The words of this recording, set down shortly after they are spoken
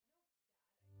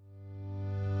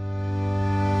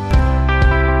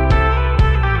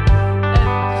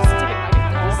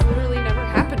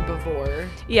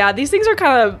Yeah, these things are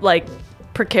kind of like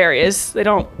precarious. They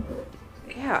don't.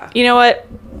 Yeah. You know what?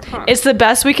 Huh. It's the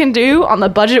best we can do on the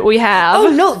budget we have.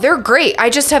 Oh no, they're great. I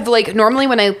just have like normally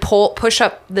when I push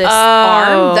up this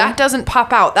arm, that doesn't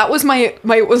pop out. That was my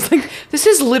was like this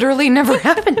has literally never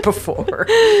happened before.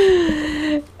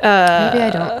 Maybe I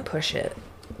don't push it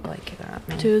like that.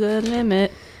 Man. To the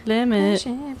limit.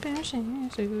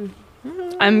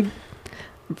 I'm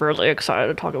really excited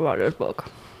to talk about this book.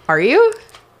 Are you?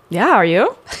 Yeah, are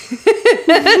you?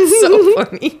 That's so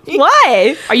funny.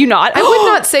 Why? Are you not? I would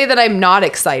not say that I'm not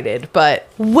excited, but...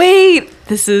 Wait.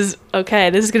 This is going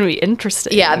to be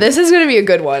interesting. Yeah, this is going to be a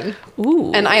good one.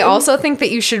 Ooh. And I also think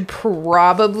that you should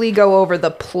probably go over the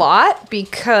plot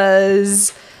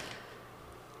because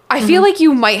I feel like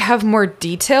you might have more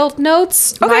detailed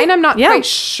notes. Okay. Mine, I'm not quite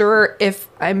sure if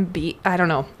I don't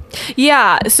know.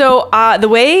 Yeah, so the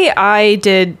way I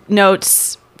did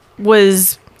notes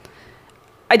was...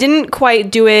 I didn't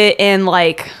quite do it in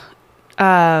like,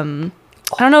 I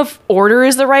don't know if order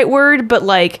is the right word, but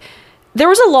like there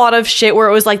was a lot of shit where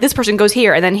it was like this person goes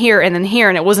here and then here and then here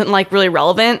and it wasn't like really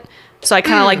relevant. So I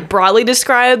kind of like broadly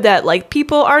described that like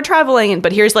people are traveling,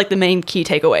 but here's like the main key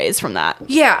takeaways from that.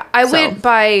 Yeah, I went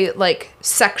by like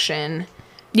section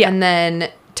and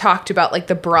then talked about like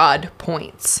the broad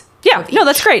points. Yeah, no,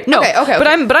 that's great. No, okay. But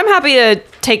I'm happy to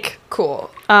take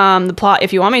the plot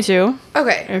if you want me to.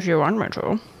 Okay. If you want me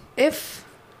to. It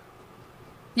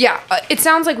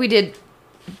sounds like we did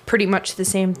pretty much the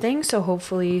same thing, so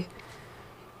hopefully...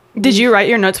 Did you write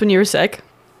your notes when you were sick?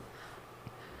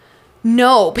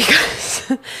 No,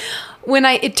 because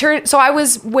I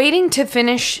was waiting to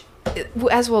finish,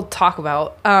 as we'll talk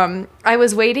about, I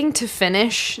was waiting to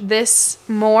finish this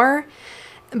more,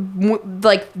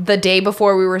 like the day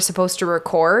before we were supposed to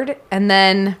record, and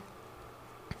then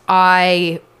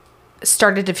I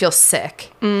started to feel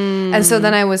sick. And so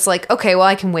then I was like, okay, well,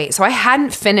 I can wait. So I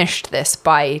hadn't finished this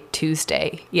by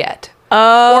Tuesday yet.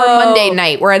 Or Monday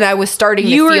night, where I was starting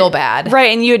to feel bad.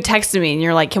 Right, and you had texted me, and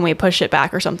you're like, can we push it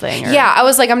back or something? Or... Yeah, I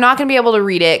was like, I'm not going to be able to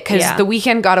read it, because the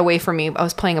weekend got away from me. I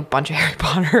was playing a bunch of Harry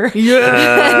Potter.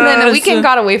 Yes! And then the weekend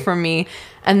got away from me.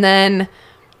 And then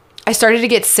I started to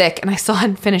get sick, and I still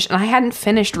hadn't finished. And I hadn't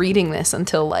finished reading this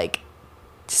until, like,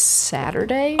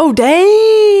 Saturday. Oh,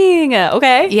 dang!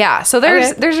 Okay. Yeah, so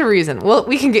there's a reason. Well,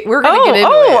 we're gonna get into it.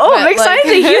 I'm excited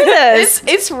to hear this.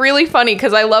 It's really funny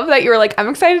because I love that you were like, I'm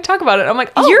excited to talk about it. I'm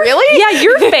like, oh, really? Yeah,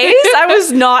 your face. I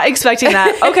was not expecting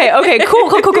that. Okay, cool.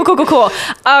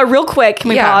 Real quick, can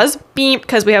we pause? Beep,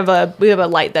 because we have a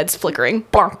light that's flickering.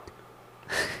 Bonk.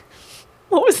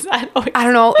 What was that noise? I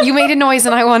don't know. You made a noise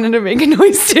and I wanted to make a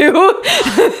noise too.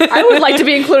 I would like to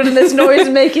be included in this noise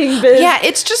making biz. Yeah,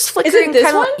 it's just flickering. Is it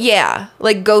this one? Yeah,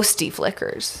 like ghosty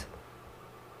flickers.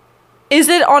 Is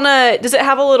it does it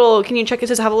have a little, can you check it?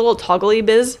 Does it have a little toggly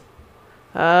biz?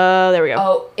 There we go.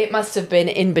 Oh, it must have been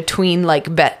in between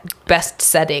like best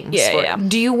settings. Yeah.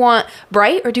 Do you want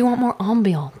bright or do you want more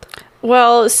ambient?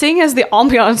 Well, seeing as the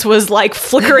ambiance was like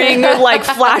flickering, like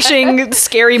flashing,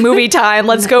 scary movie time,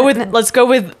 let's go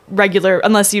with regular.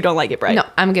 Unless you don't like it bright. No,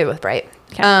 I'm good with bright.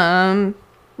 Okay.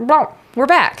 Well, we're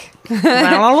back. Noises.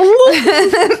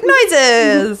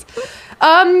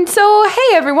 So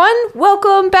hey everyone,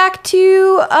 welcome back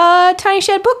to Tiny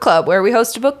Shed Book Club, where we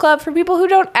host a book club for people who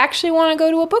don't actually want to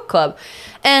go to a book club.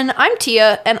 And I'm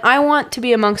Tia, and I want to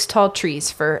be amongst tall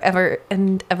trees forever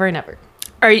and ever and ever.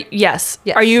 Yes.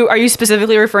 Are you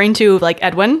specifically referring to like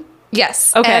Edwin?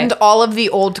 Yes. Okay. And all of the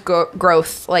old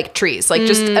growth like trees, like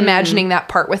just imagining that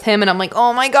part with him, and I'm like,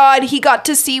 oh my god, he got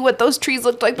to see what those trees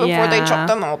looked like before they chopped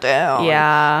them all down.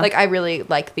 Yeah. Like I really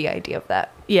like the idea of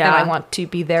that. Yeah. And I want to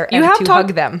be there and to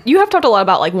hug them. You have talked a lot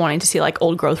about like wanting to see like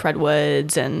old growth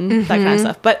redwoods and that kind of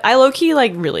stuff, but I low-key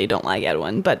like really don't like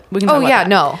Edwin, but we can talk about that.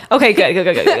 No. Okay, good.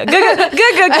 I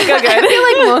feel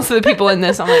like most of the people in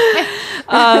this, I'm like,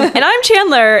 and I'm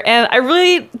Chandler, and I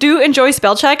really do enjoy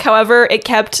spell check. However, it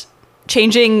kept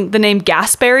changing the name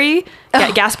Gasberry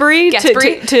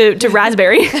to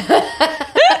Raspberry.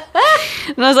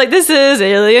 And I was like, this is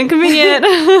really inconvenient.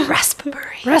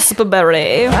 Raspberry.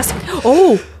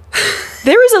 Oh,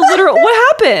 there is a literal, what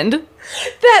happened?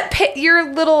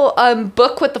 Your little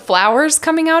book with the flowers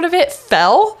coming out of it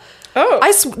fell.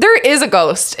 Oh. There is a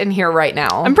ghost in here right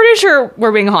now. I'm pretty sure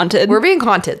we're being haunted. We're being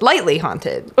haunted. Lightly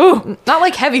haunted. Ooh. Not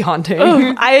like heavy haunting.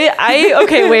 Ooh.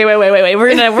 Okay, wait.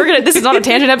 We're gonna this is not a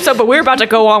tangent episode, but we're about to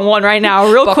go on one right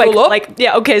now, real quick. Up. Like,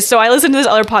 yeah, okay, so I listened to this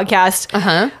other podcast.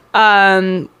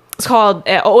 It's called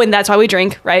and That's Why We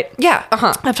Drink, right? Yeah.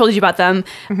 I've told you about them.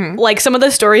 Like some of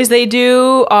the stories they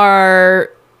do are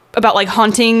about like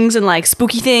hauntings and like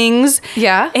spooky things.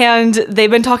 Yeah. And they've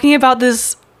been talking about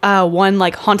this one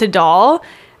like haunted doll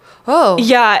Oh.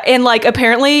 Yeah, and like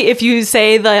apparently if you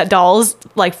say the doll's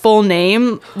like full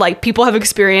name, like people have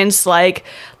experienced like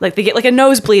they get like a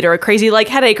nosebleed or a crazy like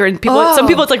headache, or some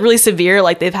people it's like really severe,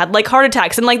 like they've had like heart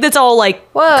attacks, and like that's all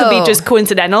like could be just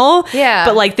coincidental. Yeah.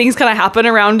 But like things kind of happen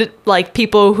around like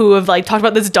people who have like talked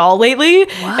about this doll lately.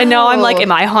 Wow. And now I'm like,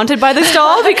 am I haunted by this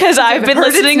doll? Because I've been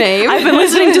listening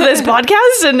to this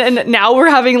podcast, and now we're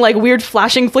having like weird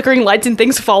flashing, flickering lights and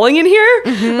things falling in here.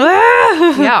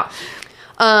 Yeah.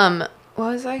 What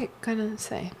was I gonna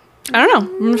say? I don't know.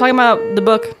 I'm talking about the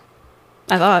book,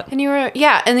 I thought. And you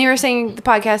were saying the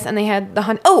podcast, and they had the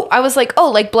hunt. Oh, I was like,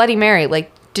 like Bloody Mary.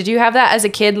 Like, did you have that as a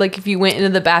kid? Like, if you went into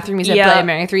the bathroom, you said Bloody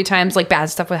Mary 3 times, like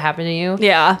bad stuff would happen to you.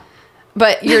 Yeah.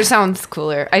 But yours sounds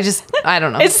cooler. I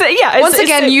don't know. Once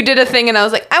again, you did a thing, and I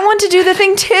was like, I want to do the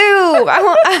thing too.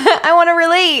 I want to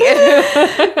relate.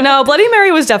 No, Bloody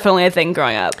Mary was definitely a thing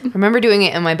growing up. I remember doing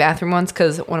it in my bathroom once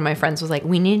because one of my friends was like,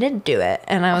 we need to do it.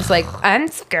 And I was like, I'm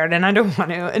scared and I don't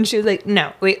want to. And she was like,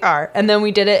 no, we are. And then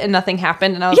we did it and nothing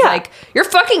happened. And I was like, you're a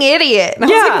fucking idiot. And I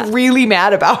was like really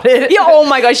mad about it. Yeah, oh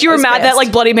my gosh. You were mad that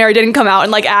like Bloody Mary didn't come out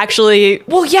and like actually.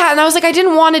 Well, yeah. And I was like, I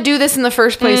didn't want to do this in the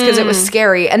first place because it was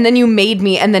scary. And then you made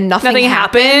me, and then nothing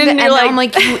happened. And now I'm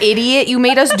like, you idiot. You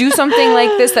made us do something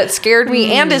like this that scared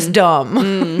me and is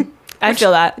dumb. I feel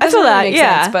that. I feel that.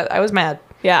 Yeah. Sense, but I was mad.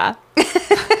 Yeah.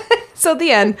 So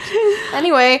the end.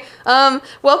 Anyway,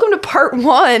 welcome to part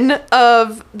 1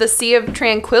 of The Sea of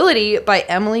Tranquility by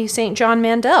Emily St. John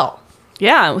Mandel.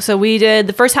 Yeah. So we did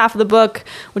the first half of the book,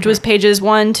 which was pages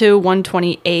 1 to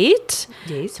 128.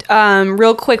 Yes.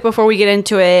 Real quick before we get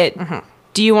into it,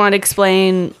 do you want to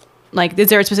explain, like, is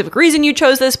there a specific reason you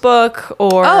chose this book,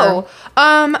 or?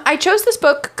 I chose this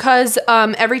book because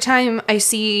every time I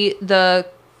see the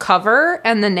cover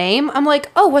and the name, I'm like,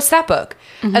 oh, what's that book?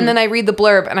 And then I read the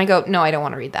blurb and I go, no, I don't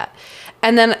want to read that.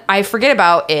 And then I forget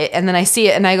about it, and then I see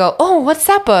it and I go, oh, what's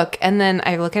that book? And then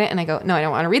I look at it and I go, no, I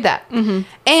don't want to read that.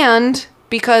 And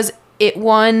because it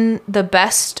won the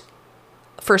best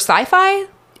for sci-fi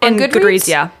on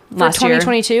Goodreads, for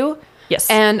 2022. Year. Yes.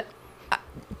 And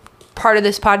part of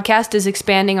this podcast is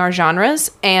expanding our genres,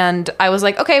 and I was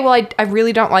like, okay, well, I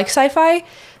really don't like sci-fi,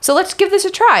 so let's give this a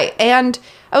try. And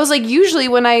I was like, usually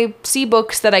when I see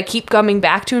books that I keep coming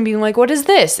back to and being like, what is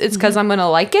this? It's because I'm gonna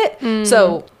like it.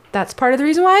 So that's part of the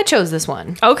reason why I chose this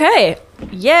one. Okay.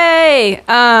 Yay.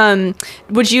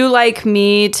 Would you like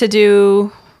me to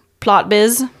do plot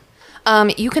biz?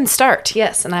 You can start,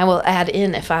 yes, and I will add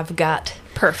in if I've got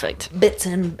perfect bits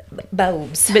and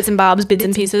bobs. Bits and bobs, bits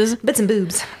and pieces. Bits and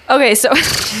boobs. Okay, so bits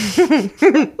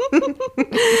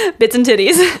and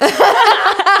titties.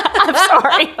 I'm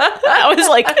sorry. That was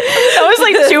like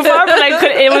too far, but I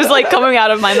could. It was like coming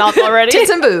out of my mouth already. Tits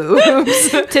and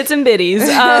boobs. Tits and bitties.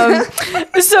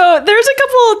 So there's a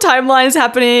couple of timelines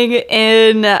happening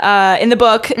in the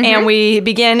book, and we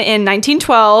begin in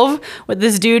 1912 with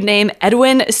this dude named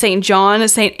Edwin St. John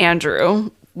St.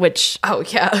 Andrew. Which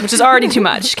is already too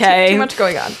much. Okay, too much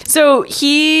going on. So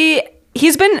he's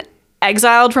been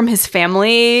exiled from his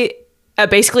family,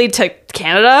 basically to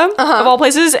Canada of all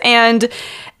places, and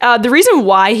the reason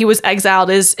why he was exiled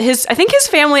is I think his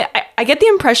family. I get the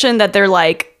impression that they're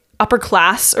like upper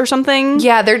class or something.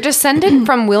 Yeah, they're descended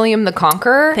from William the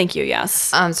Conqueror. Thank you.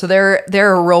 Yes. So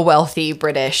they're a real wealthy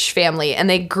British family, and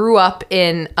they grew up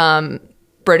in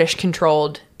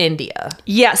British-controlled India.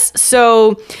 Yes.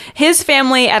 So his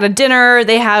family at a dinner,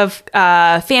 they have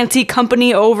fancy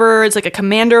company over. It's like a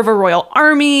commander of a royal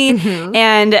army.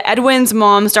 And Edwin's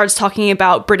mom starts talking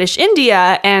about British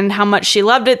India and how much she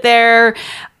loved it there.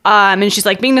 And she's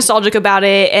like being nostalgic about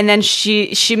it. And then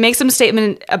she makes some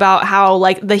statement about how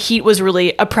like the heat was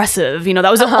really oppressive. You know,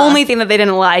 that was the only thing that they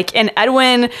didn't like. And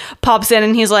Edwin pops in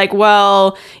and he's like,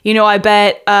 well, you know, I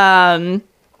bet the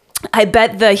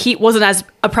heat wasn't as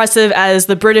oppressive as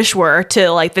the British were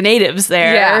to like the natives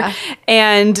there. Yeah.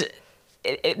 And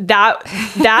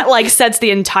that like sets the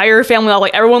entire family up.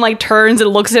 Like everyone like turns and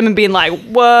looks at him and being like,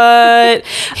 what?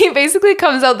 He basically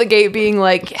comes out the gate being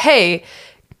like, hey,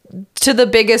 to the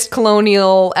biggest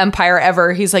colonial empire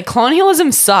ever, he's like,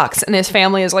 colonialism sucks. And his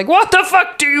family is like, what the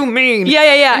fuck do you mean?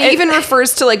 Yeah. And he even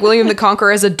refers to like William the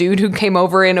Conqueror as a dude who came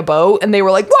over in a boat, and they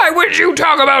were like, why would you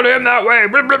talk about him that way?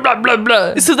 Blah, blah, blah, blah,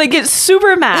 blah. So they get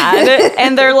super mad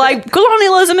and they're like,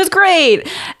 colonialism is great.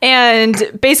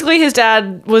 And basically his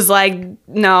dad was like,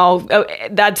 no,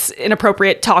 that's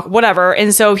inappropriate talk, whatever.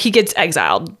 And so he gets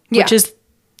exiled, which is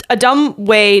a dumb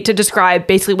way to describe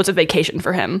basically what's a vacation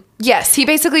for him. Yes, he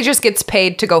basically just gets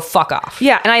paid to go fuck off.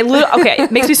 Yeah, and it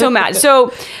makes me so mad.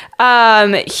 So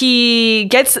he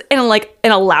gets an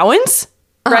allowance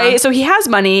right? So he has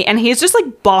money and he's just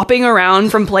like bopping around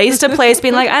from place to place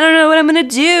being like, I don't know what I'm going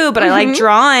to do, but I like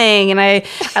drawing and I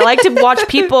like to watch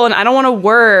people and I don't want to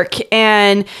work.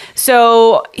 And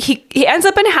so he ends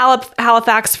up in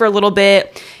Halifax for a little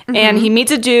bit and he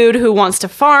meets a dude who wants to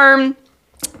farm.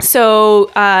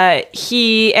 So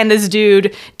he and this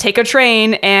dude take a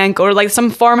train and go to like some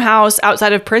farmhouse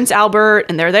outside of Prince Albert,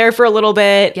 and they're there for a little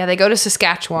bit. Yeah, they go to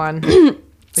Saskatchewan,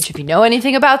 which if you know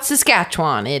anything about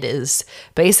Saskatchewan, it is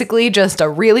basically just a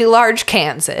really large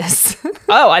Kansas.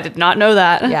 Oh, I did not know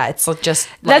that. Yeah, it's just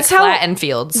like flattened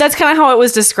fields. That's kind of how it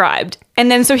was described. And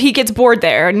then so he gets bored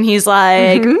there and he's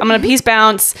like, I'm going to peace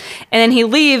bounce. And then he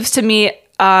leaves to meet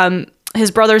his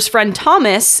brother's friend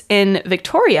Thomas in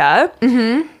Victoria.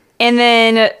 And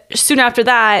then soon after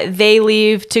that, they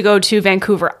leave to go to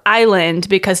Vancouver Island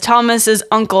because Thomas's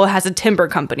uncle has a timber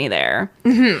company there.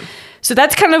 So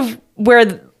that's kind of where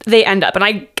they end up. And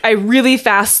I really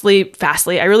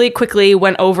I really quickly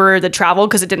went over the travel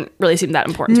because it didn't really seem that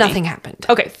important to me. Nothing happened.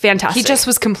 Okay, fantastic. He just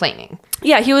was complaining.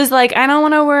 Yeah, he was like, I don't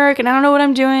want to work and I don't know what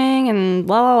I'm doing and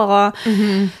blah, blah,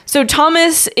 blah. So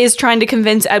Thomas is trying to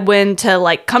convince Edwin to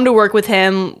like come to work with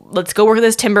him. Let's go work at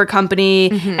this timber company.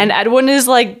 And Edwin is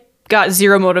like, got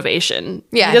zero motivation.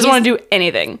 Yeah, he doesn't want to do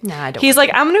anything. Nah, I don't. He's like,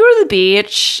 I'm gonna go to the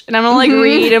beach and I'm gonna like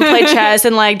read and play chess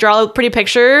and like draw pretty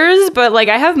pictures, but like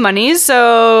I have money,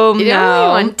 so You don't really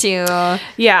want to.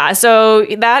 Yeah, so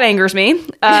that angers me.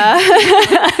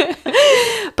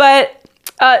 But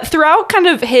throughout kind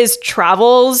of his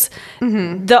travels,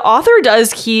 the author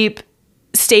does keep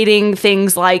stating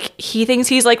things like he thinks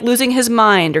he's like losing his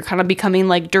mind or kind of becoming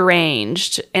like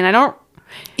deranged, and I don't.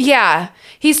 Yeah.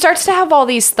 He starts to have all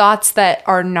these thoughts that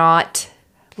are not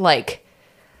like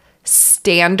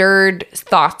standard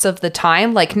thoughts of the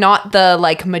time, like not the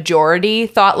like majority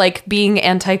thought, like being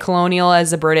anti-colonial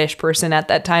as a British person at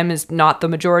that time is not the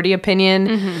majority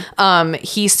opinion.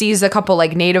 He sees a couple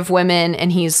like Native women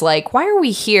and he's like, why are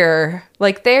we here?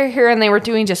 Like they're here and they were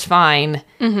doing just fine.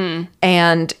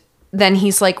 And then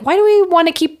he's like, why do we want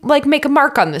to keep like make a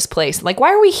mark on this place? Like,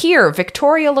 why are we here?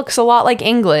 Victoria looks a lot like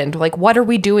England. Like, what are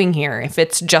we doing here if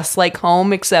it's just like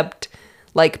home except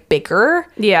like bigger?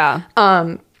 Yeah.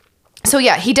 So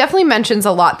yeah, he definitely mentions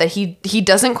a lot that he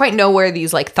doesn't quite know where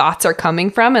these like thoughts are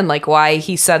coming from and like why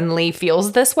he suddenly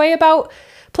feels this way about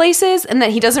places, and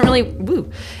that he doesn't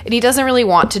really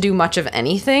want to do much of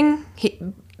anything.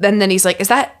 And then he's like,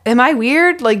 am I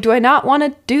weird? Like, do I not want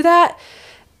to do that?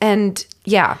 And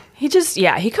yeah, he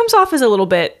comes off as a little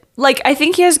bit like, I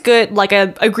think he has good, like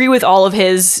I agree with all of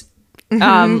his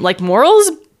like morals,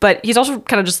 but he's also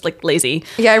kind of just like lazy.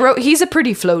 Yeah, I wrote he's a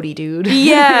pretty floaty dude.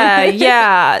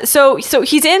 Yeah. So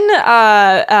he's in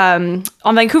on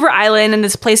Vancouver Island in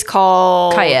this place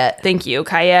called Cayette. Thank you,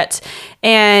 Cayette.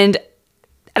 And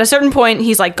at a certain point,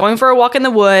 he's like going for a walk in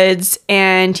the woods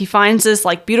and he finds this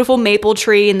like beautiful maple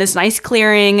tree in this nice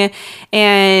clearing,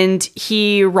 and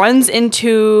he runs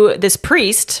into this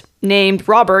priest named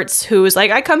Roberts, who is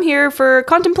like, I come here for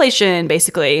contemplation,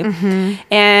 basically.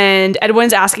 And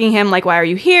Edwin's asking him like, why are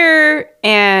you here?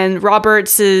 And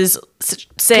Roberts is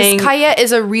saying, Cayette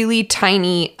is a really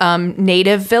tiny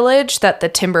native village that the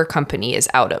timber company is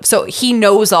out of. So he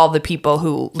knows all the people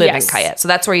who live in Cayette. So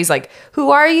that's where he's like, who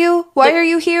are you? Why are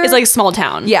you here? It's like a small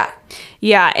town. Yeah.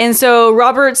 Yeah, and so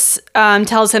Roberts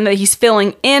tells him that he's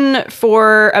filling in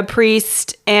for a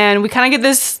priest, and we kind of get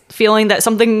this feeling that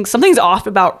something's off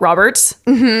about Roberts.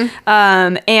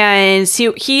 And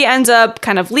so he ends up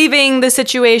kind of leaving the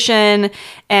situation,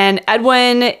 and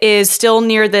Edwin is still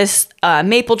near this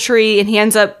maple tree, and he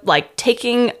ends up like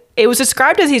it was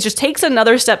described as he just takes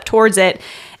another step towards it.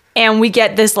 And we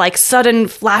get this like sudden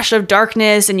flash of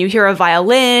darkness, and you hear a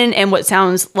violin and what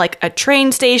sounds like a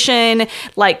train station,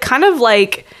 like kind of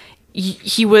like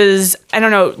he was, I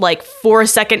don't know, like for a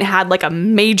second had like a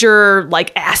major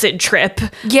like acid trip.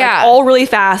 Yeah. Like, all really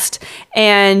fast.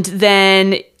 And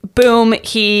then boom,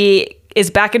 he is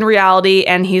back in reality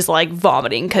and he's like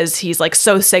vomiting because he's like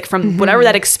so sick from whatever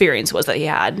that experience was that he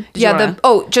had.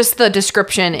 Just the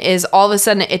description is all of a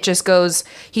sudden it just goes,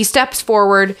 he steps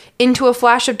forward into a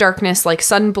flash of darkness like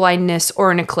sudden blindness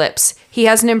or an eclipse. He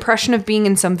has an impression of being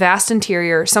in some vast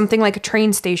interior, something like a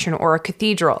train station or a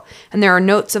cathedral, and there are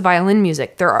notes of violin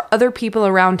music. There are other people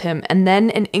around him, and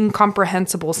then an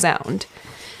incomprehensible sound.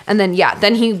 And then,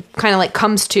 then he kind of like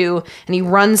comes to and he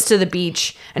runs to the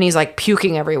beach and he's like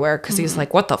puking everywhere because he's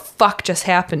like, what the fuck just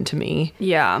happened to me?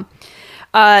 Yeah.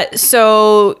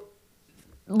 So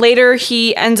later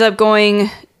he ends up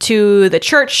going to the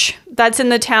church that's in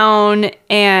the town,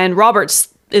 and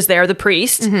Roberts is there, the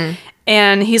priest.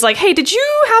 And he's like, hey, did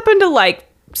you happen to like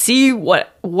see what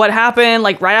happened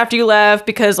like right after you left,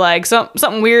 because like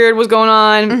something weird was going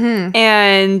on.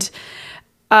 And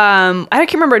I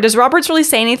can't remember. Does Roberts really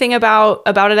say anything about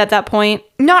it at that point?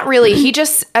 Not really. He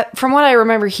just, from what I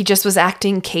remember, he just was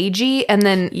acting cagey. And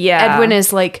then Edwin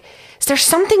is like, is there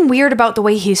something weird about the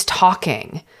way he's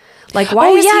talking? Like, why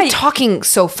is he talking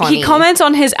so funny? He comments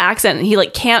on his accent, and he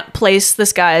like can't place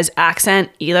this guy's accent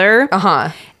either.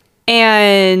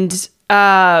 And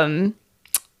And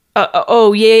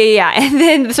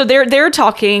then so they're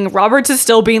talking. Roberts is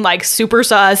still being like super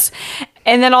sus,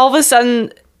 and then all of a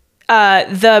sudden,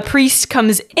 the priest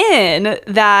comes in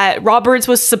that Roberts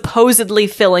was supposedly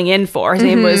filling in for. His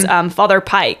name was Father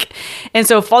Pike, and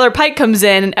so Father Pike comes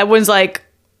in, and Edwin's like,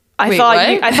 I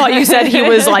thought you said he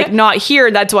was like not here.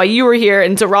 That's why you were here.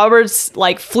 And so Roberts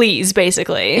like flees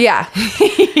basically. Yeah.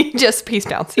 He just peace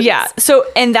bounces. Yeah. So,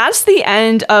 and that's the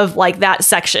end of like that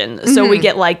section. So we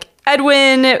get like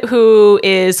Edwin, who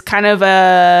is kind of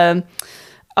a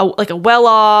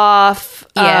well-off,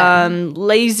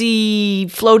 lazy,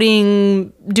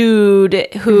 floating dude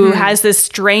who has this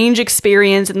strange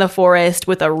experience in the forest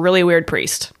with a really weird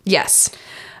priest. Yes.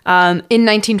 In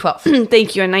 1912.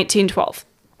 Thank you. In 1912.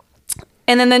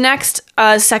 And then the next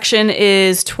section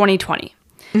is 2020.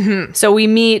 So we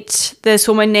meet this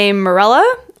woman named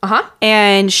Morella.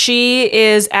 And she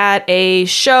is at a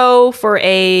show for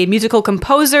a musical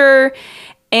composer.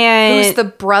 And who's the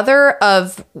brother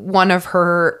of one of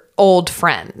her old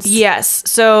friends. Yes.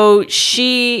 So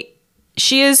she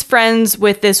is friends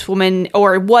with this woman,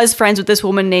 or was friends with this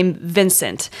woman named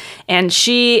Vincent. And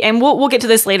we'll get to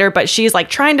this later, but she's like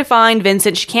trying to find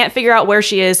Vincent. She can't figure out where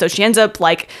she is. So she ends up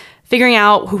like figuring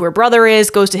out who her brother is,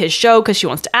 goes to his show because she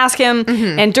wants to ask him.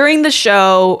 And during the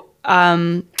show,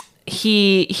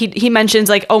 he mentions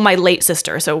like, oh, my late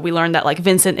sister. So we learned that like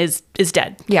Vincent is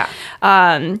dead. Yeah.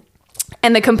 And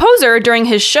the composer during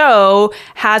his show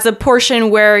has a portion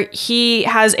where he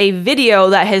has a video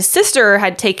that his sister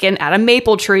had taken at a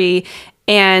maple tree,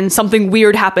 and something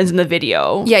weird happens in the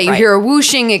video. Yeah, you hear a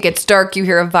whooshing, it gets dark, you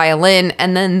hear a violin,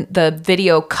 and then the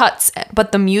video cuts,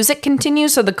 but the music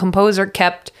continues, so the composer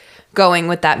kept going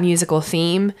with that musical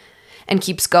theme and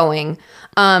keeps going.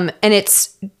 And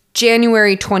it's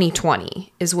January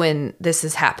 2020 is when this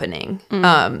is happening,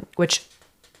 which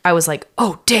I was like,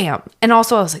 oh, damn. And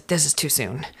also I was like, this is too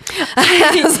soon.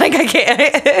 I was like, I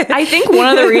can't. I think one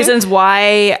of the reasons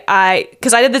why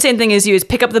because I did the same thing as you, is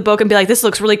pick up the book and be like, this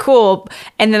looks really cool.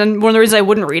 And then one of the reasons I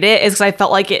wouldn't read it is because I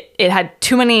felt like it had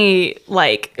too many,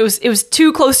 like, it was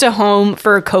too close to home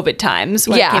for COVID times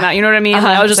when it came out. You know what I mean?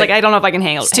 I was just like, I don't know if I can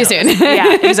handle it. It's too soon.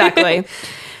 Yeah, exactly.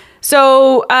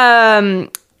 So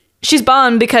she's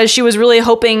bummed because she was really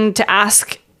hoping to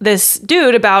ask this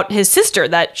dude about his sister,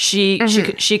 that she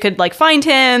could like find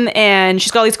him, and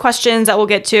she's got all these questions that we'll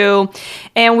get to.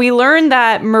 And we learned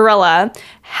that Morella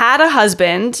had a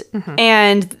husband,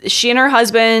 and she and her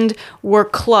husband were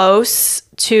close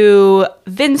to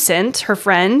Vincent, her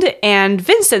friend, and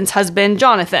Vincent's husband,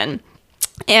 Jonathan.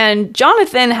 And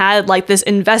Jonathan had like this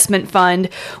investment fund,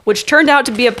 which turned out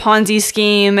to be a Ponzi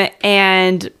scheme,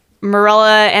 and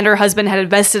Morella and her husband had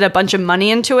invested a bunch of money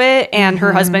into it, and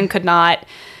her husband could not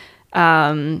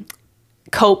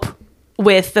cope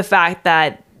with the fact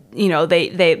that, you know,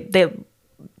 they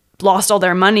lost all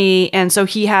their money, and so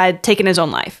he had taken his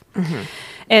own life.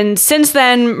 And since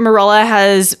then, Morella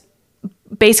has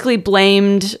basically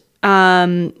blamed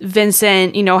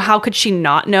Vincent. You know, how could she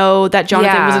not know that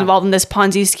Jonathan was involved in this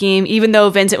Ponzi scheme, even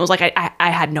though Vincent was like, I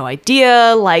had no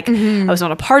idea, like I was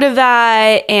not a part of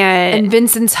that. And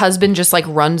Vincent's husband just like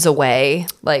runs away,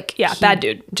 like, yeah, bad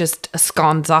dude, just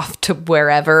scones off to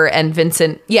wherever. And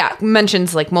Vincent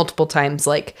mentions like multiple times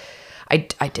like,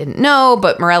 I didn't know,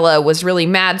 but Morella was really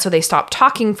mad, so they stopped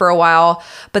talking for a while.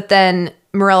 But then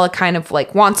Morella kind of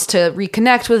like wants to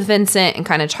reconnect with Vincent and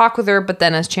kind of talk with her. But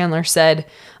then, as Chandler said,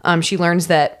 she learns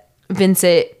that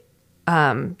Vincent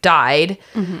died.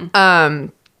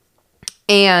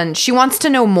 And she wants to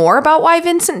know more about why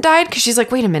Vincent died, because she's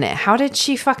like, wait a minute, how did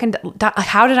she fucking die?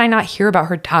 How did I not hear about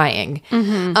her dying?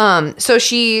 So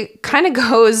she kind of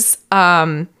goes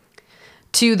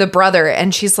to the brother,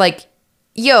 and she's like,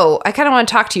 yo, I kind of want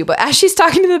to talk to you. But as she's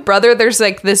talking to the brother, there's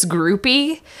like this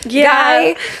groupie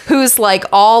guy who's like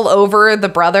all over the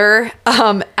brother,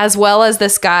 as well as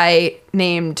this guy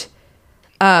named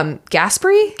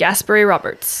Gaspery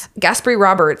Roberts,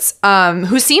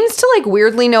 who seems to like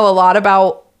weirdly know a lot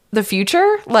about the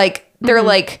future. Like they're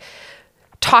like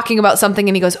talking about something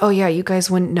and he goes, oh yeah, you guys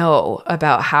wouldn't know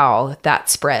about how that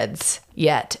spreads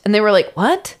yet. And they were like,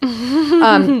 what?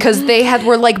 Because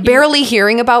were like barely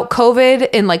hearing about COVID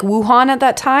in like Wuhan at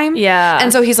that time. Yeah.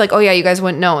 And so he's like, oh yeah, you guys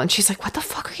wouldn't know. And she's like, what the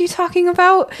fuck are you talking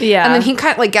about? Yeah. And then he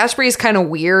kind of like, Gaspre is kind of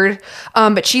weird.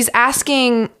 But she's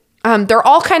asking, they're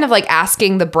all kind of like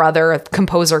asking the brother,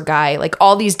 composer guy, like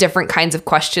all these different kinds of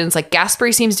questions. Like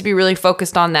Gaspre seems to be really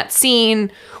focused on that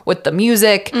scene with the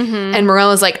music. And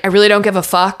Morella's like, I really don't give a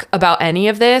fuck about any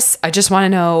of this. I just want to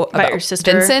know about your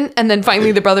sister. Vincent. And then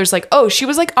finally the brother's like, oh, she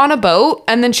was like on a boat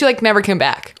and then she like never came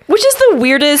back. Which is the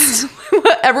weirdest.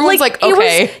 Everyone's like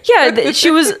okay.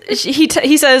 She was,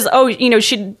 he says, oh, you know,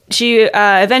 she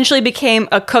eventually became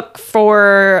a cook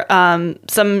for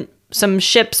some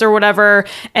ships or whatever,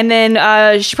 and then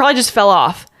she probably just fell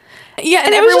off. Yeah,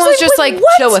 and everyone was just like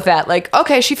chill with that. Like,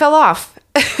 okay, she fell off.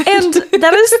 And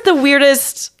that is the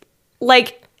weirdest,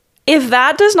 like, if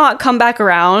that does not come back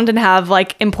around and have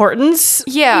like importance,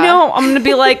 you know, I'm gonna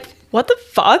be like, what the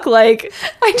fuck? Like,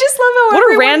 I just love how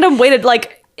what a random way to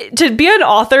like to be an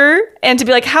author and to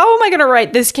be like, how am I gonna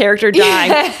write this character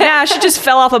dying? Yeah, she just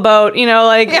fell off a boat, you know,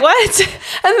 like what?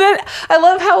 And then I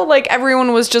love how like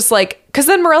everyone was just like, because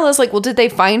then Morella's like, well, did they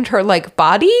find her like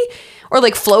body or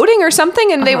like floating or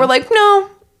something? And they were like, no,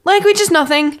 like we just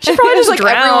nothing. She probably just like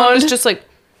drowned. Everyone was just like,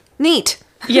 neat.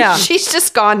 Yeah, she's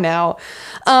just gone now.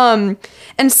 And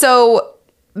so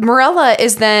Morella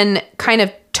is then kind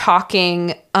of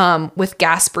talking with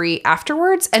Gaspre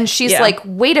afterwards, and she's like,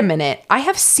 wait a minute, I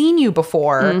have seen you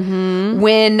before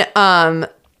when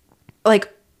like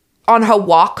on her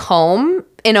walk home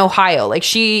in Ohio. Like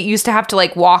she used to have to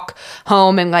like walk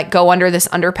home and like go under this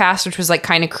underpass, which was like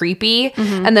kind of creepy.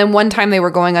 And then one time they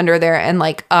were going under there and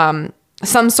like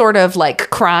some sort of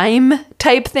like crime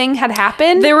type thing had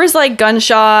happened. There was like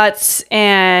gunshots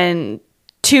and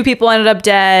 2 people ended up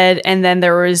dead, and then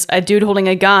there was a dude holding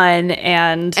a gun,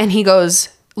 and he goes,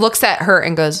 looks at her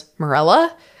and goes,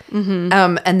 Morella?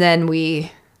 And then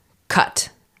we cut.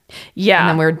 Yeah. And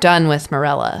then we're done with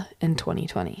Morella in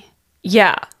 2020.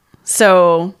 Yeah.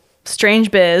 So,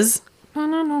 strange biz.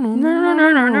 And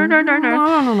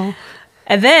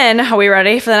then, are we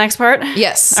ready for the next part?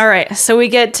 Yes. All right. So we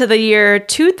get to the year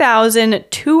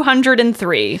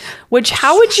 2203, which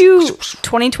how would you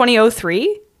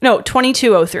 2020-03? No,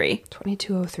 2203.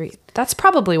 2203. That's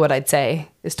probably what I'd say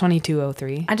is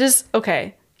 2203.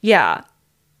 Okay. Yeah.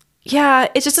 Yeah,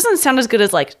 it just doesn't sound as good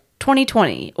as like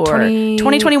 2020 or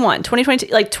 2021,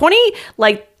 2022. Like 20,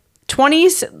 like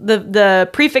 20s, the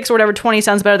prefix or whatever 20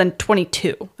 sounds better than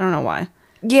 22. I don't know why.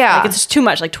 Yeah. Like it's just too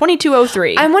much. Like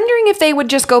 2203. I'm wondering if they would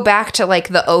just go back to like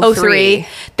the 03.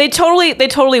 They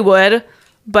totally would,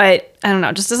 but I don't know.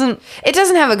 It just doesn't. It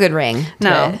doesn't have a good ring.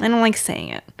 No, I don't like saying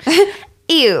it.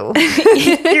 Ew.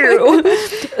 Ew.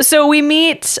 So we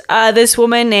meet this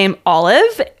woman named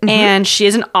Olive, and she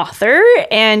is an author,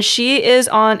 and she is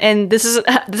on, and this is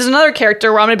another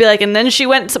character where I'm gonna be like, and then she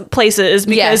went some places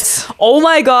because oh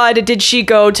my god, did she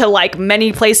go to like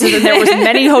many places, and there was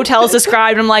many hotels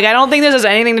described. I'm like, I don't think this has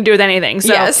anything to do with anything.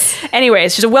 So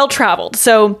anyways, she's well traveled.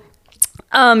 So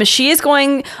she is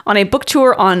going on a book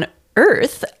tour on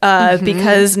Earth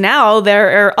because now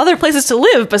there are other places to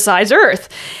live besides Earth.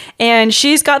 And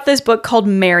she's got this book called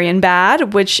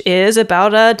Marienbad, which is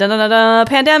about a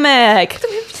pandemic.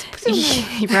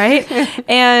 Right?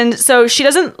 And so she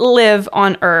doesn't live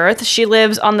on Earth. She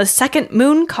lives on the second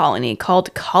moon colony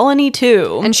called Colony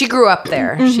 2. And she grew up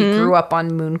there. She grew up on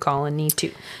Moon Colony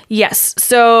 2. Yes.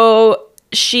 So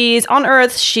she's on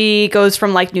Earth. She goes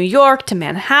from like New York to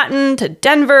Manhattan to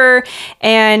Denver,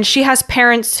 and she has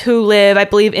parents who live, I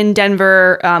believe, in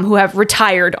Denver, who have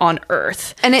retired on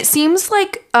Earth. And it seems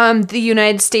like the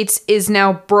United States is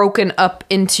now broken up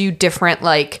into different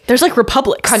like there's like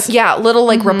republics. Little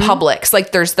like republics.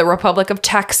 Like there's the Republic of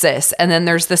Texas, and then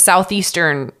there's the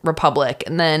Southeastern Republic,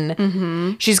 and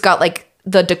then she's got like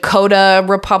the Dakota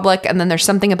Republic, and then there's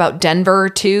something about Denver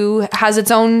too, has its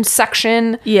own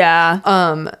section. Yeah.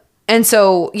 And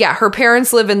so her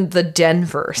parents live in the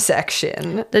Denver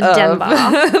section.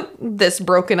 Denver. This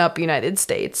broken up United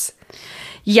States.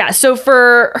 Yeah, so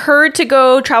for her to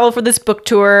go travel for this book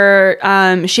tour,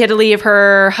 she had to leave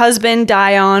her husband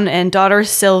Dion and daughter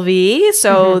Sylvie.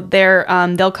 So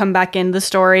they'll come back into the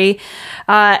story,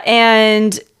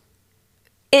 and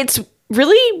it's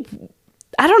really,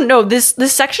 I don't know, this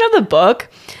section of the book,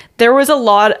 there was a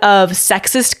lot of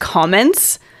sexist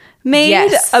comments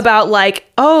made about like,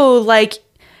 oh, like,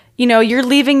 you know, you're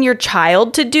leaving your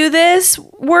child to do this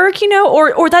work, you know,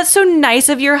 or that's so nice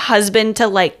of your husband to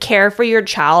like care for your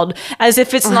child, as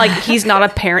if it's like he's not a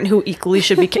parent who equally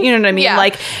should be, you know what I mean?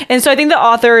 Like, and so I think the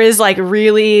author is like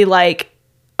really like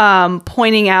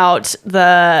pointing out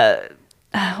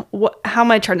how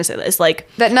am I trying to say this? Like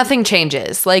that nothing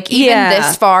changes. Like even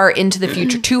this far into the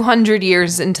future, 200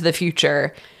 years into the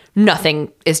future, nothing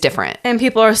is different. And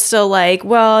people are still like,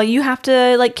 well, you have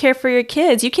to like care for your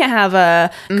kids. You can't have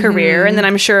a career. And then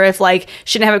I'm sure if like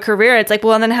she didn't have a career, it's like,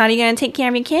 well, then how are you going to take care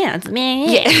of your kids?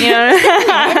 Yeah. You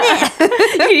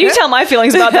know? You tell my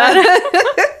feelings about that.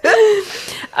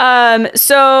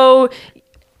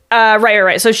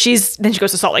 Right. So she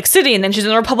goes to Salt Lake City, and then she's in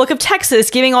the Republic of Texas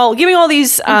giving all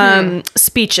these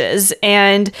speeches.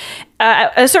 And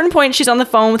at a certain point, she's on the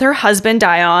phone with her husband,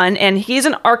 Dion, and he's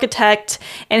an architect,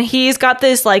 and he's got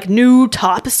this like new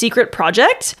top secret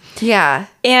project. Yeah.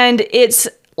 And it's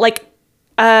like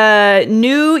a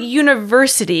new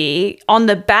university on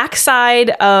the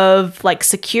backside of like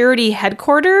security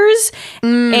headquarters.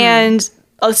 And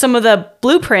some of the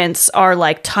blueprints are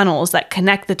like tunnels that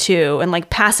connect the two and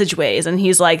like passageways. And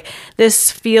he's like,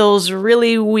 this feels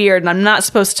really weird and I'm not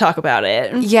supposed to talk about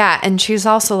it. Yeah. And she's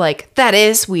also like, that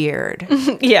is weird.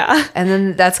 Yeah. And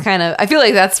then that's kind of, I feel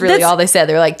like that's really all they said.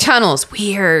 They're like, tunnels,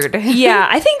 weird. Yeah.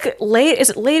 I think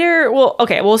is it later? Well,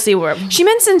 okay. We'll see where. She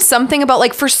mentioned something about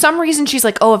like, for some reason, she's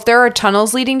like, oh, if there are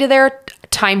tunnels leading to there,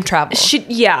 time travel.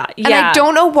 Yeah. And I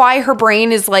don't know why her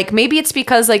brain is like, maybe it's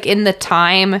because like in the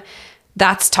time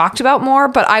that's talked about more,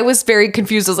 but I was very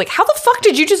confused. I was like, how the fuck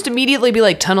did you just immediately be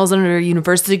like tunnels under a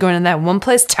university going in that one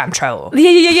place? Time travel.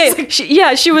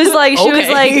 Yeah. She was like,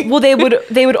 well, they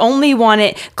would only want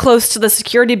it close to the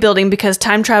security building because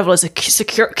time travel is a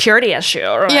security issue.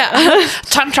 Right? Yeah.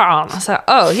 Time travel. So,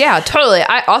 oh yeah, totally.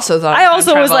 I also thought I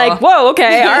also was like, whoa,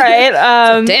 okay, all right.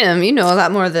 So, damn, you know a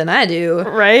lot more than I do.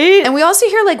 Right. And we also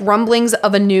hear like rumblings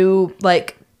of a new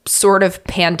like sort of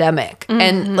pandemic.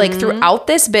 And like throughout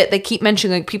this bit they keep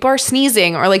mentioning like people are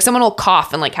sneezing or like someone will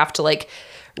cough and like have to like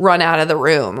run out of the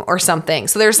room or something.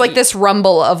 So there's like this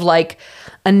rumble of like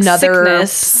another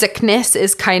sickness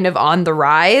is kind of on the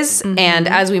rise. And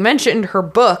as we mentioned, her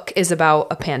book is about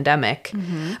a pandemic.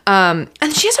 And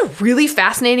she has a really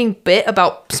fascinating bit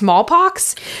about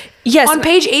smallpox. Yes. On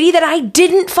page 80 that I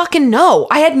didn't fucking know.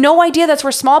 I had no idea that's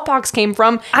where smallpox came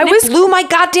from. It blew my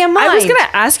goddamn mind. I was going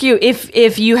to ask you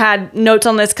if you had notes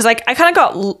on this, because I kind of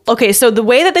got... Okay, so the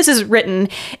way that this is written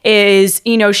is,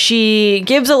 you know, she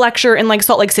gives a lecture in like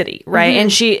Salt Lake City, right?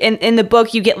 And she in the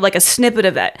book, you get like a snippet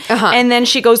of that. And then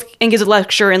she goes and gives a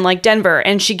lecture in like Denver,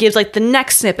 and she gives like the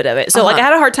next snippet of it. So like I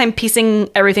had a hard time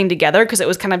piecing everything together because it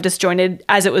was kind of disjointed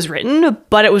as it was written,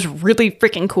 but it was really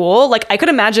freaking cool. Like I could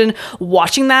imagine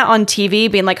watching that on TV,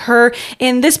 being like her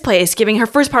in this place giving her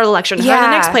first part of the lecture and her in the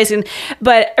next place,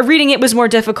 but reading it was more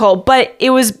difficult. But it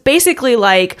was basically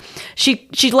like she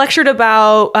lectured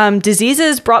about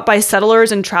diseases brought by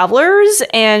settlers and travelers,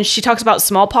 and she talks about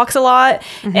smallpox a lot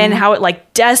and how it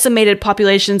like decimated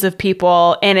populations of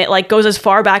people, and it like goes as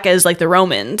far back as like the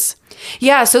Romans.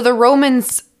 Yeah, so the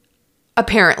Romans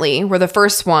apparently were the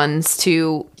first ones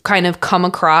to kind of come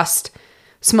across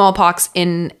smallpox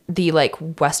in the like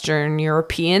Western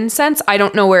European sense. I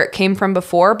don't know where it came from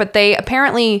before, but they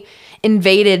apparently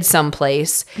invaded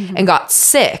someplace and got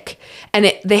sick,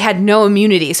 and they had no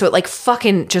immunity. So it like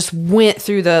fucking just went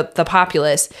through the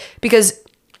populace, because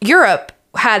Europe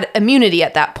had immunity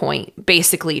at that point,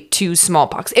 basically, to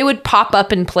smallpox. It would pop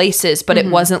up in places, but it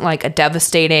wasn't like a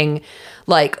devastating,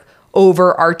 like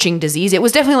overarching disease. It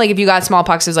was definitely like if you got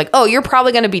smallpox, it was like, oh, you're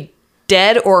probably going to be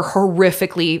dead or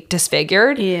horrifically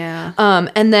disfigured. Yeah.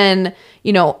 And then,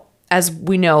 you know, as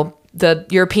we know, the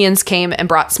Europeans came and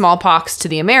brought smallpox to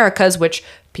the Americas, which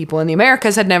people in the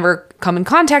Americas had never come in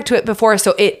contact to it before.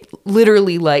 So it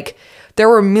literally like there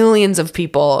were millions of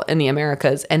people in the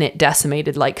Americas, and it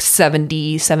decimated like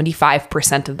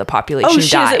 75% of the population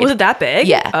died. Was it that big?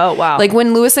 Yeah. Oh, wow. Like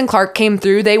when Lewis and Clark came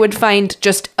through, they would find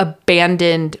just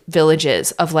abandoned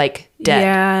villages of like dead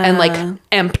and like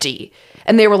empty.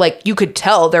 And they were like, you could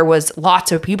tell there was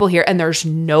lots of people here and there's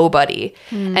nobody.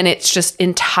 And it's just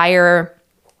entire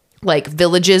like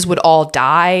villages would all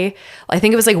die. I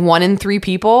think it was like 1 in 3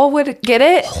 people would get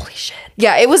it. Holy shit.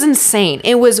 Yeah, it was insane.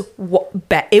 It was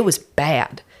bad. It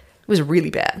was really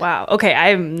bad. Wow. Okay,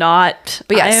 I'm not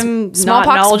Smallpox, not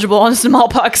knowledgeable on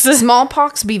smallpox.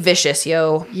 Smallpox be vicious,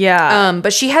 yo. Yeah.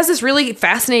 But she has this really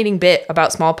fascinating bit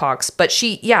about smallpox, but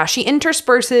she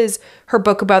intersperses her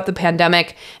book about the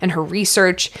pandemic and her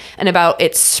research and about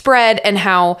its spread, and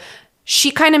how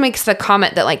she kind of makes the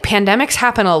comment that like pandemics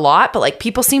happen a lot, but like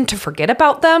people seem to forget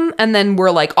about them. And then we're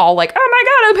like all like, oh my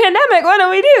God, a pandemic, what do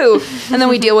we do? And then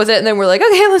we deal with it. And then we're like,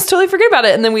 okay, let's totally forget about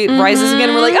it. And then we rises again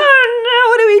and we're like, oh no,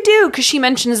 what do we do? Because she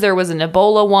mentions there was an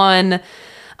Ebola one.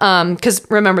 Because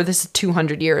remember, this is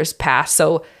 200 years past.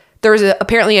 So There's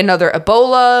apparently another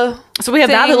Ebola. So we have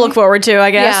that thing. to look forward to,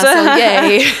 I guess. Yeah, so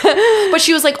yay. But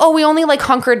she was like, oh, we only like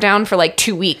hunkered down for like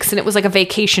 2 weeks and it was like a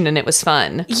vacation and it was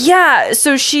fun. Yeah.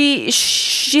 So she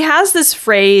has this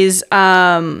phrase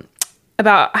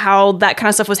about how that kind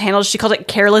of stuff was handled. She called it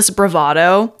careless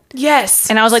bravado. Yes.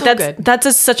 And I was like, so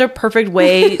that's such a perfect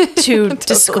way to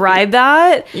describe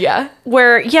that. Yeah.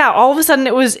 Where, yeah, all of a sudden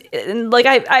it was like,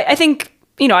 I think,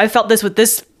 you know, I felt this with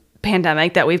this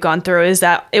pandemic that we've gone through, is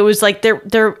that it was like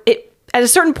at a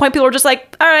certain point, people were just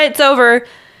like, all right, it's over.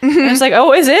 And it's like,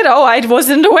 oh, is it? Oh, I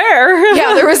wasn't aware.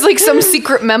 Yeah, there was like some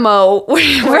secret memo.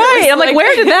 Right. I'm like,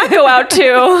 where did that go out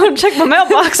to? Check my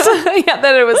mailbox. Yeah,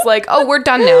 then it was like, oh, we're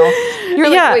done now. You're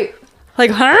like, wait. Like,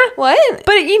 huh? What?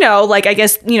 But, you know, like, I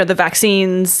guess, you know, the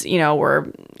vaccines, you know, were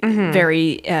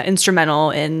very instrumental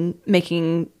in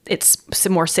making it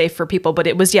more safe for people. But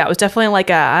it was definitely like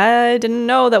I didn't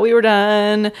know that we were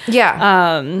done.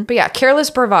 Yeah. But yeah, careless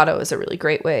bravado is a really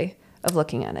great way of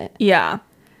looking at it. Yeah.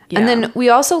 And then we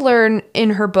also learn in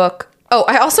her book. Oh,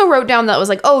 I also wrote down that was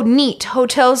like, oh, neat.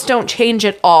 Hotels don't change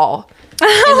at all in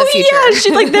the future. Yeah,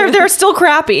 she's like, they're still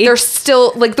crappy. They're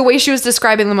still like the way she was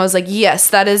describing them. I was like, yes,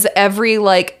 that is every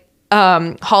like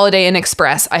Holiday Inn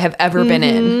Express I have ever been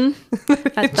in.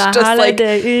 At the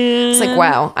Holiday Inn. It's like,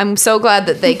 wow, I'm so glad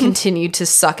that they continue to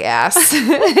suck ass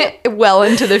well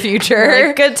into the future.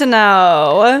 Like, good to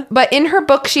know. But in her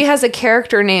book, she has a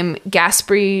character named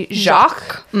Gaspard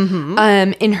Jacques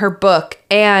in her book.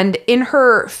 And in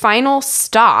her final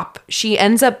stop, she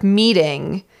ends up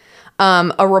meeting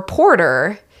a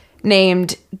reporter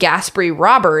named Gaspard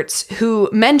Roberts, who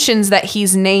mentions that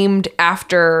he's named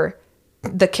after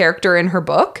the character in her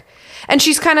book. And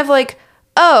she's kind of like,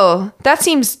 oh, that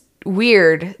seems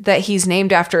weird that he's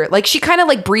named after, like, she kind of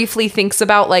like briefly thinks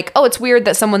about like, oh, it's weird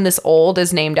that someone this old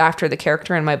is named after the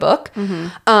character in my book.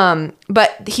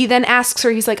 But he then asks her,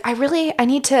 he's like, I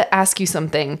need to ask you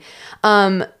something.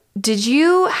 Did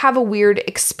you have a weird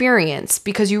experience?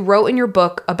 Because you wrote in your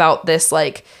book about this,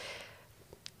 like,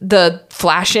 the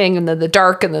flashing and the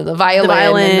dark and the violin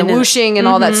and the whooshing and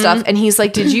all that stuff. And he's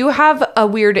like, did you have a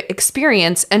weird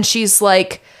experience? And she's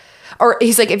like, or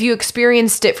he's like, if you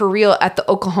experienced it for real at the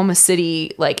Oklahoma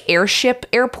City, like,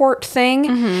 airport thing.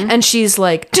 And she's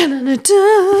like,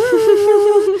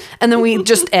 dun-dun-dun-dun. And then we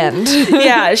just end.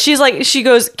 Yeah. She's like, she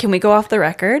goes, can we go off the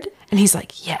record? And he's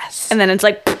like, yes. And then it's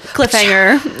like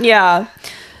cliffhanger. Yeah.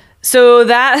 So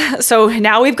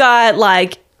now we've got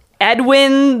like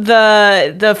Edwin,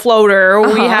 the floater.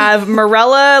 We have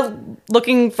Morella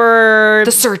looking for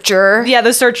the searcher. Yeah,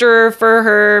 the searcher for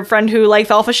her friend who like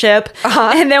fell off a ship.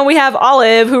 And then we have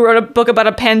Olive, who wrote a book about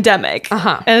a pandemic.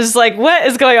 And it's like, what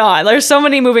is going on? There's so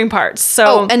many moving parts.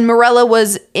 So and Morella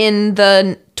was in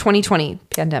the 2020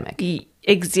 pandemic.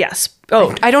 Yes.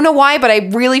 Oh, I don't know why, but I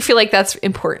really feel like that's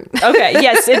important. Okay.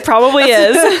 Yes, it probably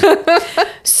is.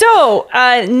 So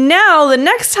now the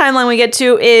next timeline we get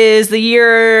to is the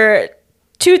year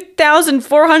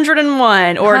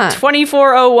 2401 or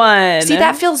 2401. See,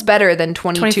 that feels better than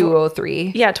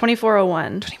 2203. Yeah,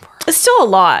 2401. It's still a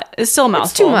lot. It's still a mouthful.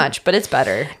 It's too much, but it's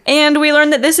better. And we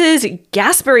learned that this is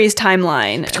Gaspari's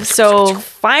timeline. So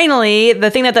finally,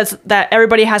 the thing that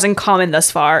everybody has in common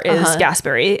thus far is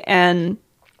Gaspari. And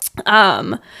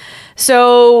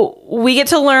so we get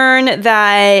to learn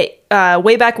that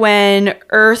way back when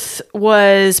Earth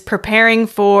was preparing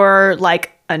for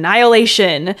like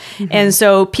annihilation. And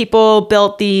so people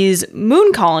built these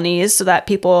moon colonies so that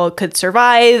people could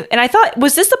survive. And I thought,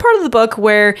 was this the part of the book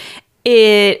where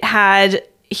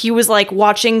he was like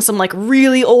watching some like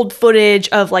really old footage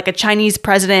of like a Chinese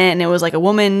president, and it was like a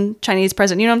woman Chinese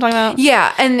president. You know what I'm talking about?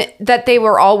 Yeah. And that they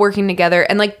were all working together,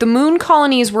 and like the moon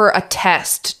colonies were a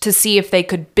test to see if they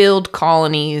could build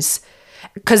colonies,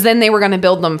 because then they were going to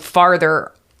build them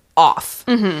farther off.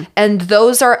 And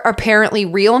those are apparently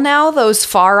real now, those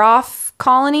far off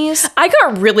colonies. I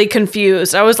got really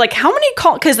confused. I was like, how many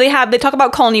because they talk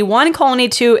about colony 1, colony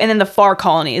 2, and then the far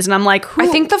colonies, and I'm like, I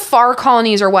think the far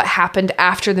colonies are what happened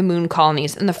after the moon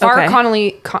colonies, and the far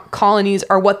colonies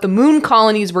are what the moon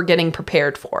colonies were getting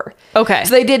prepared for. Okay.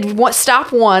 So they did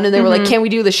stop 1, and they were like, can we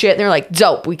do the shit? And they were like,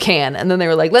 dope, we can. And then they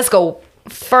were like, let's go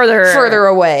further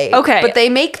away. Okay. But they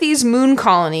make these moon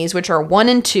colonies, which are 1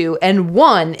 and 2, and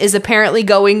 1 is apparently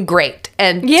going great.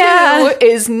 and Yeah. 2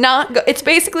 is not it's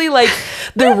basically like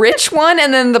the rich one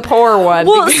and then the poor one.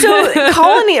 Well,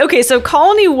 so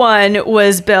Colony 1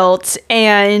 was built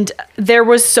and there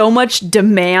was so much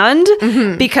demand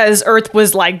because Earth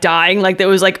was like dying, like it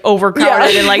was like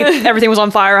overcrowded and like everything was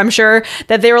on fire, I'm sure,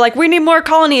 that they were like, we need more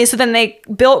colonies. So then they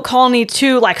built Colony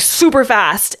 2 like super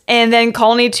fast, and then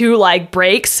Colony 2 like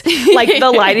breaks, like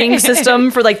the lighting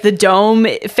system for like the dome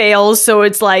fails, so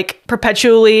it's like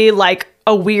perpetually like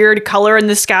a weird color in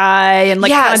the sky and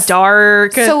like kind of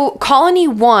dark. So Colony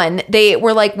 1, they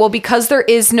were like, well, because there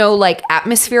is no like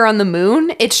atmosphere on the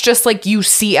moon, it's just like you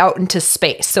see out into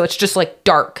space. So it's just like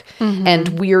dark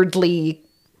and weirdly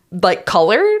like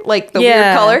color, like the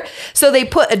weird color. So they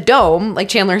put a dome, like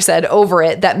Chandler said, over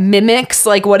it that mimics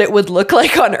like what it would look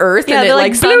like on Earth. And it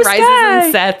like sun rises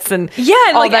and sets and and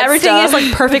all like that everything stuff. is like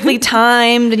perfectly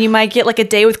timed, and you might get like a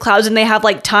day with clouds, and they have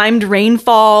like timed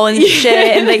rainfall and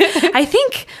shit. And they, I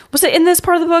think, was it in this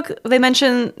part of the book they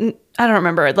mentioned, I don't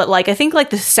remember, but like I think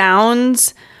like the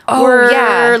sounds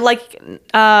were like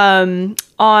not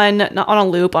on a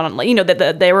loop, on you know,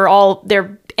 that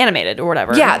they're animated or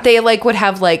whatever. Yeah, they like would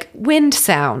have like wind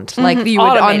sound, like you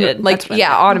would automated.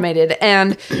 Automated.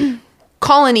 And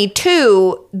Colony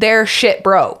 2, their shit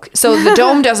broke, so the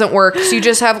dome doesn't work. So you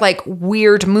just have like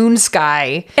weird moon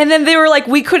sky. And then they were like,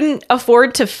 we couldn't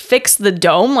afford to fix the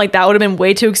dome, like that would have been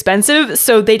way too expensive.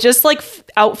 So they just like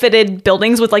outfitted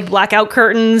buildings with like blackout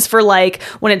curtains for like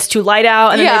when it's too light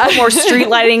out, and then they put more street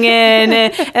lighting in,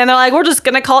 and they're like, we're just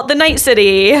gonna call it the Night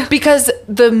City Because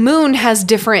the moon has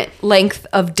different length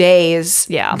of days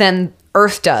than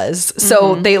Earth does.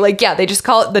 So they like, they just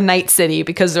call it the Night City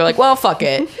because they're like, well, fuck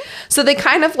it. So they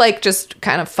kind of like just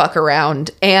kind of fuck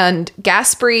around. And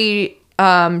Gasperi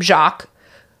Jacques,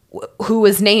 who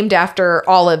was named after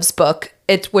Olive's book,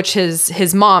 which is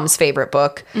his mom's favorite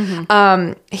book,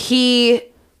 he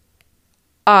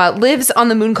lives on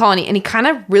the moon colony, and he kind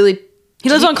of really... He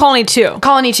lives on Colony 2.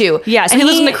 Colony 2. Yes, and he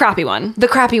lives in the crappy one. The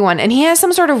crappy one. And he has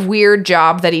some sort of weird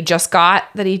job that he just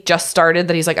started,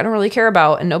 that he's like, I don't really care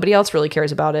about, and nobody else really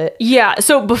cares about it. Yeah,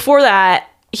 so before that,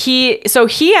 he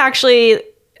actually...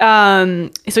 so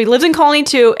he lives in Colony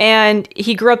 2, and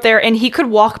he grew up there, and he could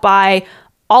walk by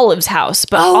Olive's house.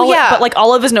 But but like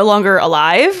Olive is no longer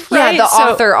alive, right? Yeah, the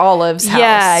author Olive's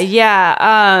house.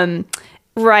 Yeah.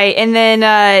 Right. And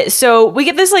then, so we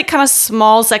get this like kind of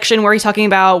small section where he's talking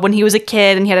about when he was a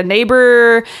kid and he had a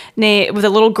neighbor with a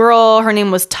little girl. Her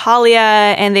name was Talia,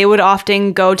 and they would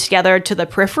often go together to the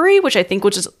periphery, which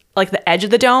is like the edge of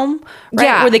the dome, right?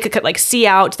 Yeah. Where they could like see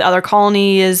out to the other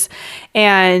colonies.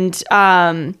 And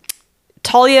Talia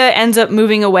ends up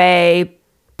moving away,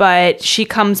 but she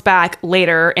comes back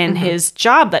later in his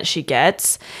job that she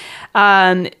gets.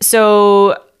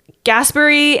 So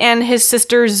Gasperi and his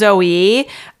sister Zoe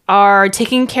are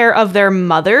taking care of their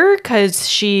mother because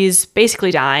she's basically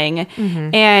dying,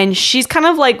 and she's kind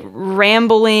of like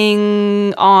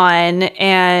rambling on.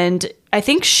 And I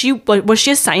think was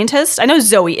she a scientist? I know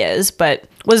Zoe is, but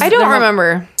I don't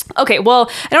remember. Okay,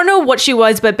 well, I don't know what she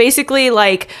was, but basically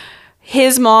like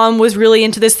his mom was really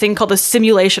into this thing called the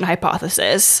simulation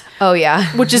hypothesis. Oh,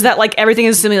 yeah. Which is that, like, everything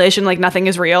is a simulation, like, nothing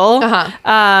is real.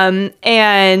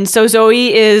 And so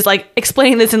Zoe is, like,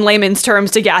 explaining this in layman's terms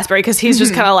to Gasperi because he's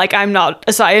just kind of like, I'm not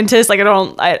a scientist. Like,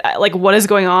 I like, what is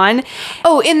going on?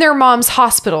 Oh, in their mom's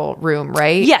hospital room,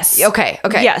 right? Yes. Okay.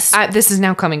 Yes. This is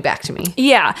now coming back to me.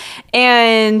 Yeah.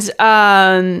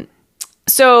 And,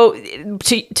 so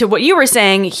to what you were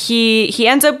saying, he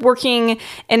ends up working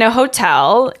in a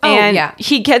hotel, and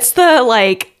he gets the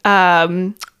like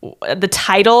the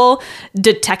title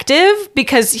detective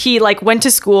because he like went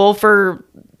to school for,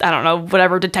 I don't know,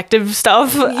 whatever detective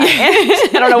stuff. I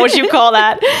don't know what you call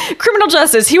that. Criminal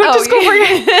justice. He went to school for...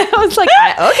 I was like,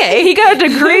 okay. He got a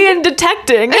degree in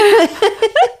detecting.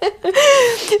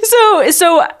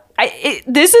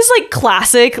 This is like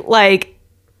classic, like,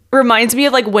 reminds me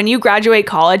of like when you graduate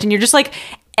college and you're just like,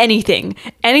 anything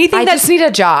I just need a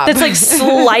job that's like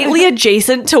slightly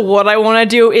adjacent to what I want to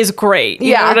do is great.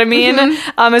 You know what I mean? And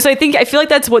so I feel like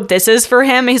that's what this is for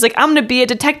him. He's like, I'm gonna be a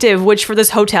detective, which for this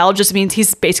hotel just means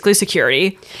he's basically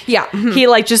security. He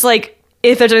like just like,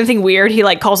 if there's anything weird, he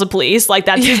like calls the police. Like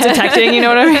that's his detecting, you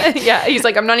know what I mean? He's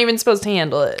like, I'm not even supposed to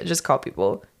handle it, just call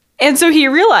people. And so he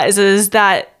realizes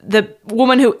that the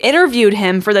woman who interviewed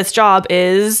him for this job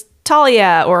is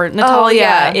Talia or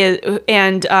Natalia,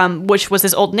 and which was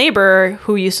his old neighbor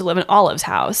who used to live in Olive's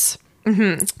house.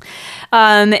 And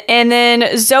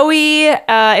then Zoe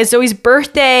is Zoe's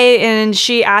birthday, and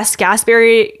she asked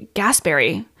Gasperi,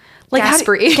 Like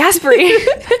Gaspery. Gaspery.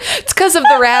 It's because of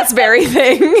the raspberry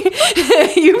thing.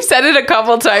 You've said it a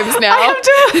couple times now.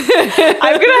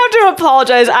 I'm gonna have to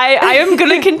apologize. I am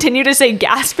gonna continue to say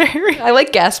Gasberry. I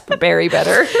like Gasberry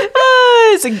better.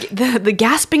 The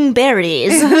gasping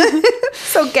berries.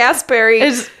 So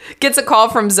Gasberry gets a call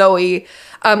from Zoe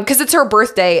because it's her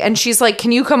birthday, and she's like,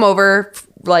 "Can you come over?"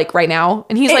 Like right now,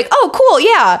 and he's like, "Oh, cool,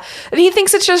 yeah." And he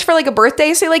thinks it's just for like a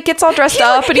birthday, so he like gets all dressed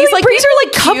up, and he's like, brings her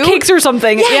like cupcakes or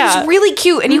something. Yeah, he's really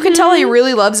cute, and you can tell he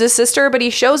really loves his sister. But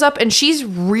he shows up, and she's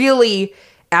really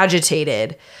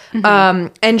agitated,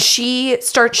 and she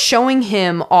starts showing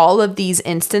him all of these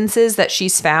instances that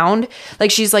she's found. Like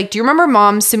she's like, "Do you remember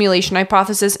Mom's simulation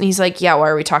hypothesis?" And he's like, "Yeah. Why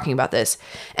are we talking about this?"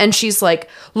 And she's like,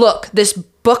 "Look, this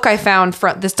book I found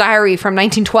from this diary from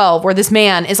 1912 where this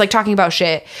man is like talking about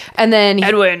shit." And then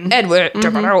Edwin.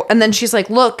 And then she's like,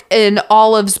 "Look, in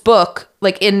Olive's book,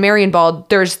 like in Marienbald,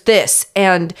 there's this."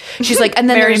 And she's like, and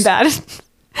then Marienbad.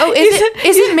 Oh,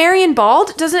 is it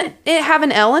Marienbald? Doesn't it have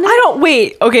an L in it?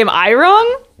 Wait, okay, am I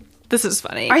wrong? This is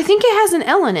funny. I think it has an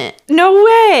L in it. No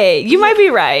way. You might be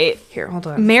right. Here, hold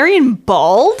on.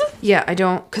 Marienbald? Yeah, I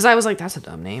don't, because I was like, that's a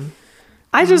dumb name.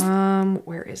 I just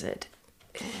where is it?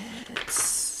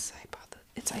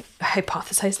 It's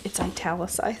hypothesized. It's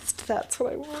italicized. That's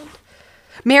what I want.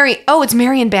 It's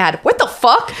Marienbad. What the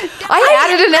fuck? I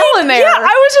added an L in there. Yeah,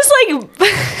 I was just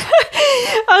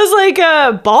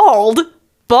like,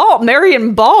 bald,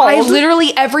 Marion Bald. I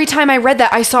literally, every time I read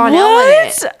that, I saw an L in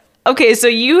it. Okay, so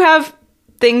you have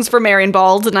things for Marion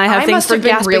Balds, and I have things for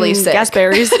really sick.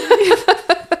 Gasberries.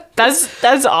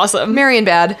 That's awesome.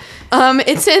 Marienbad.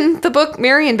 It's in the book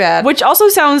Marienbad, Which also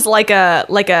sounds like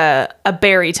a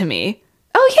berry to me.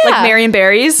 Oh yeah, like Marion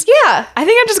berries. Yeah, I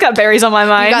think I've just got berries on my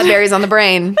mind. You got berries on the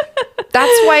brain.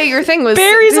 That's why your thing was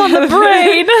berries on the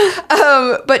brain.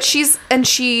 But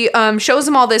she shows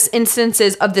him all this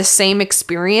instances of the same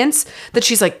experience that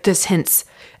she's like, this hints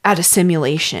at a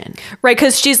simulation, right?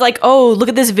 Because she's like, oh, look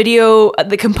at this video,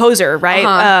 the composer, right?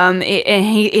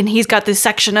 And he's got this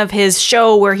section of his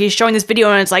show where he's showing this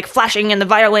video and it's like flashing and the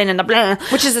violin and the blah,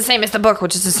 which is the same as the book,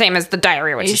 which is the same as the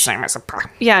diary, which is the same as the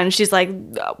yeah. And she's like,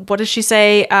 what does she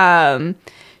say?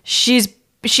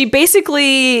 She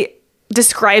basically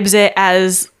describes it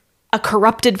as a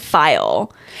corrupted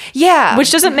file. Yeah, which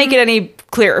doesn't make it any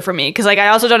clearer for me because like I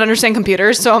also don't understand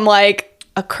computers, so I'm like,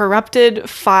 a corrupted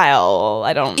file.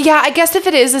 I don't. Yeah, I guess if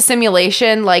it is a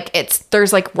simulation, like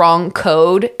there's like wrong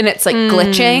code and it's like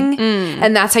glitching,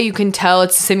 and that's how you can tell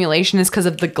it's a simulation is because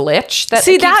of the glitch.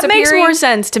 That makes more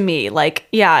sense to me. Like,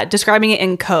 yeah, describing it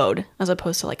in code as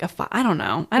opposed to like a file. I don't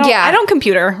know. I don't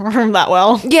computer that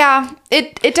well. Yeah,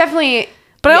 it definitely.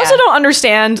 But I also don't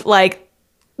understand like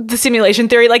the simulation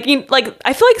theory. Like,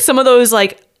 I feel like some of those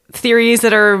like theories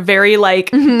that are very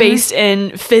like based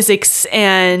in physics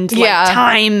and like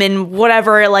time and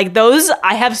whatever, like those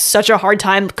I have such a hard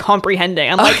time comprehending.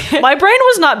 I'm like, my brain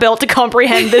was not built to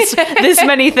comprehend this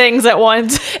many things at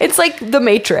once. It's like the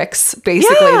Matrix,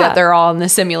 basically, that they're all in the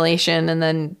simulation, and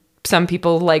then some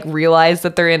people like realize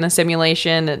that they're in a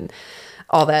simulation and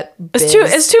all that.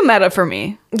 It's too meta for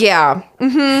me. Yeah.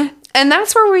 And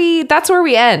that's where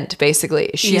we end,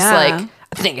 basically. She's like,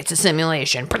 I think it's a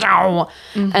simulation.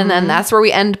 And then that's where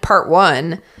we end part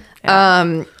 1. Yeah.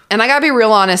 And I gotta be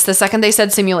real honest, the second they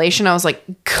said simulation, I was like,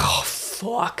 oh,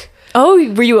 fuck. Oh,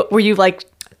 were you like...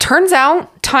 Turns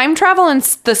out time travel and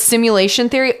the simulation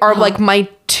theory are like my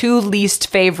 2 least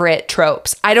favorite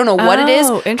tropes. I don't know what it is.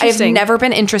 Interesting. I've never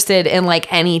been interested in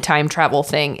like any time travel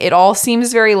thing. It all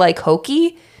seems very like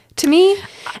hokey to me.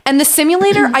 And the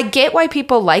simulator, I get why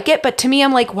people like it, but to me,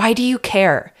 I'm like, why do you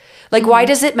care? Like, why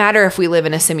does it matter if we live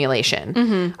in a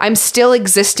simulation? I'm still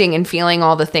existing and feeling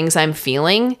all the things I'm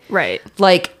feeling. Right.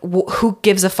 Like, who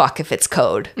gives a fuck if it's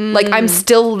code? Like, I'm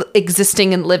still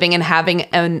existing and living and having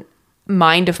a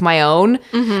mind of my own.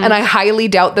 And I highly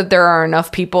doubt that there are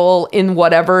enough people in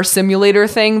whatever simulator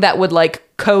thing that would, like,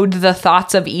 code the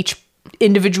thoughts of each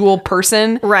individual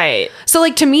person. Right. So,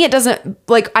 like, to me, it doesn't,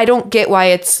 like, I don't get why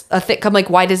it's a thing. I'm like,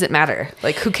 why does it matter?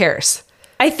 Like, who cares?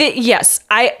 I think yes,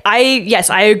 I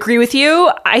agree with you.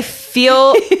 I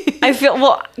feel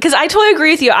well because I totally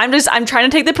agree with you. I'm trying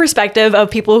to take the perspective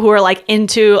of people who are like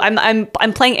into. I'm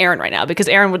playing Aaron right now because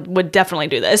Aaron would definitely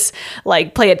do this,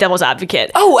 like play a devil's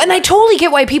advocate. Oh, and I totally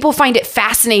get why people find it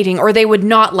fascinating or they would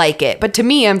not like it. But to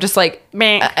me, I'm just like,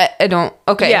 man, I don't.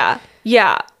 Okay,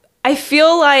 yeah. I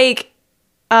feel like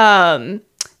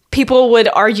people would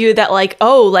argue that like,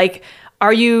 oh, like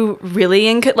are you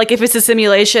really like, if it's a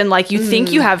simulation, like, you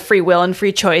think you have free will and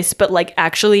free choice, but like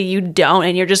actually you don't,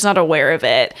 and you're just not aware of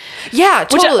it. Yeah,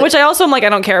 totally. Which I also am like, I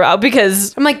don't care about,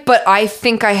 because I'm like, but I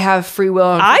think I have free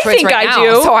will and free I choice think right I now,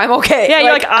 do. so I'm okay. Yeah,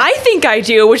 you're like, I think I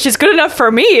do, which is good enough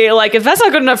for me. Like, if that's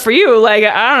not good enough for you, like,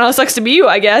 I don't know, sucks to be you,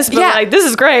 I guess. But like, this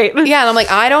is great. Yeah, and I'm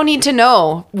like, I don't need to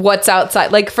know what's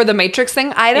outside. Like, for the Matrix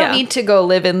thing, I don't need to go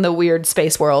live in the weird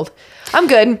space world. I'm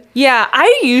good. Yeah,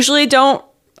 I usually don't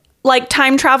like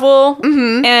time travel,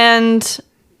 and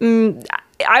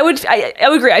I would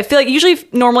agree. I feel like usually,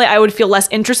 normally, I would feel less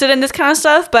interested in this kind of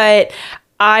stuff, but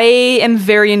I am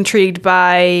very intrigued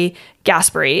by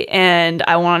Gaspari, and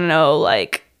I want to know,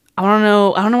 like, I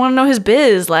want to know his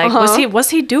biz. Like, what's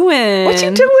he doing? What's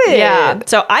he doing? Yeah.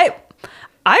 So I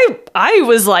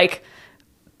was like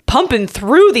pumping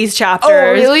through these chapters.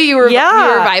 Oh, really? You were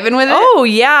vibing with it? Oh,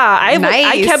 yeah. Nice.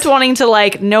 I kept wanting to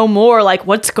like know more, like,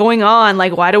 what's going on?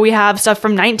 Like, why do we have stuff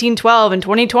from 1912 and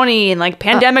 2020, and like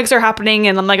pandemics are happening,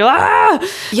 and I'm like,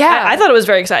 Yeah. I thought it was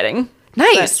very exciting.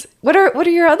 Nice. But what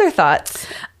are your other thoughts?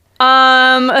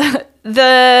 The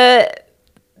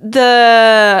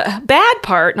not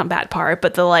bad part,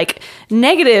 but the like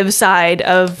negative side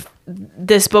of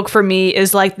this book for me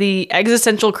is like the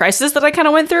existential crisis that I kind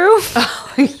of went through.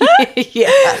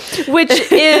 Yeah. Which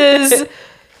is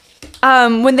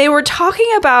when they were talking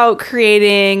about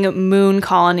creating moon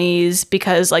colonies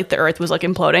because like the Earth was like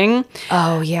imploding.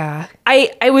 Oh, yeah.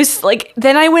 I was like,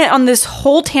 then I went on this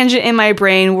whole tangent in my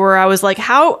brain where I was like,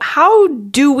 how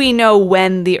do we know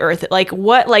when the Earth, like,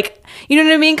 what, like, you know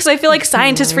what I mean? Because I feel like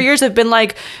scientists for years have been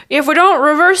like, if we don't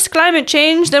reverse climate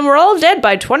change, then we're all dead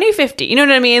by 2050. You know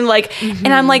what I mean? Like,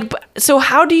 and I'm like, so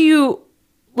how do you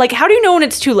know when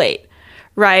it's too late?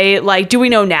 Right? Like, do we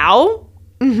know now?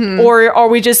 Or are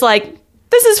we just like,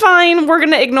 this is fine, we're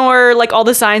going to ignore like all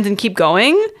the signs and keep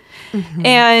going?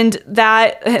 And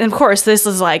of course,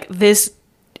 this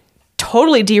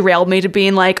totally derailed me to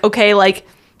being like, okay, like,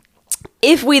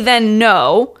 if we then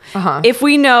know, if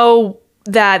we know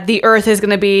that the Earth is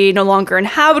going to be no longer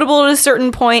inhabitable at a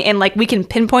certain point, and like we can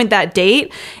pinpoint that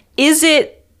date, is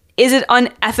it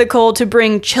unethical to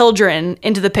bring children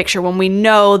into the picture when we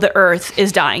know the Earth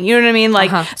is dying? You know what I mean?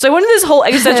 Like, so I went into this whole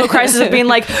existential crisis of being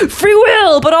like, free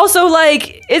will, but also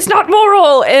like, it's not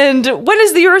moral. And when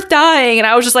is the Earth dying? And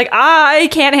I was just like, I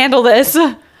can't handle this.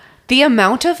 The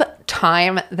amount of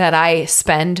time that I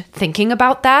spend thinking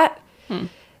about that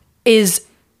is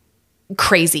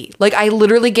crazy. Like, I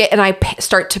literally get, and I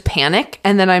start to panic,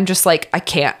 and then I'm just like,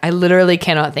 I literally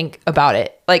cannot think about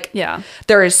it. Like, Yeah.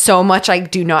 there is so much I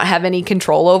do not have any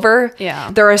control over.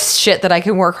 Yeah. There is shit that I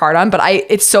can work hard on, but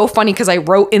it's so funny because I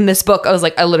wrote in this book, I was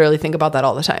like, I literally think about that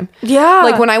all the time. Yeah.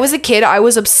 Like, when I was a kid, I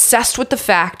was obsessed with the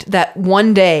fact that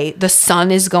one day the sun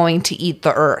is going to eat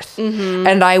the Earth.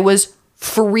 And I was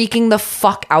freaking the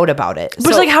fuck out about it. But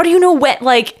it's like, how do you know when?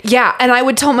 Like, yeah. And I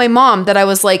would tell my mom that I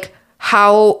was like,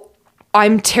 how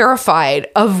I'm terrified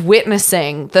of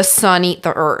witnessing the sun eat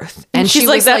the Earth. And she's she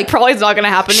like, was that like, probably is not going to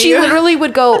happen to she you. literally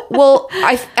would go, well,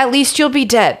 at least you'll be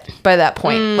dead by that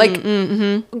point. Like,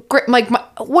 like,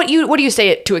 what do you say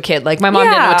it to a kid? Like, my mom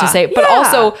didn't know what to say, but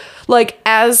also like,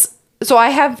 so I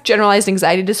have generalized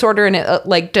anxiety disorder, and it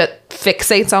like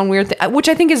fixates on weird things, which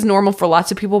I think is normal for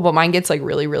lots of people, but mine gets like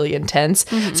really, really intense.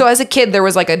 So as a kid, there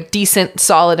was like a decent,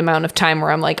 solid amount of time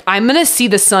where I'm like, I'm going to see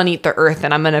the sun eat the Earth,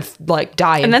 and I'm going to like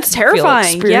die. And that's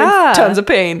terrifying. Experience tons of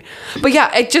pain. But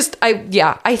yeah,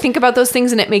 I think about those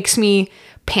things, and it makes me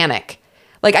panic.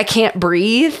 Like, I can't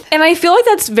breathe. And I feel like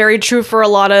that's very true for a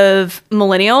lot of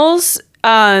millennials,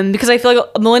 because I feel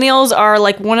like millennials are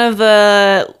like one of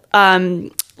the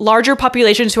larger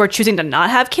populations who are choosing to not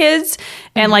have kids.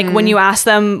 And like, when you ask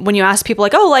people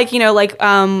like, oh, like,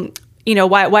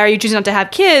 why are you choosing not to have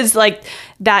kids? Like,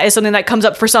 that is something that comes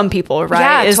up for some people, right?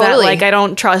 Yeah, is totally. that like, I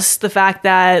don't trust the fact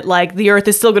that like the Earth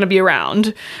is still going to be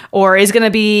around, or is going to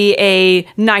be a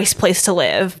nice place to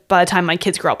live by the time my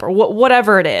kids grow up, or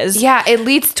whatever it is. Yeah, it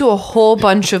leads to a whole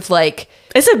bunch of like,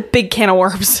 it's a big can of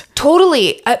worms.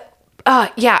 Totally.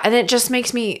 Yeah. And it just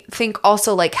makes me think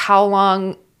also like how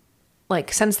long,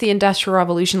 like since the Industrial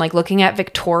Revolution, like looking at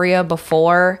Victoria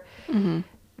before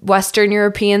Western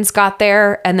Europeans got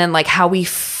there, and then like how we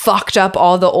fucked up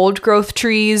all the old growth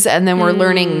trees. And then we're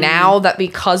learning now that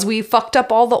because we fucked up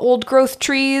all the old growth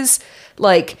trees,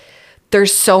 like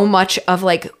there's so much of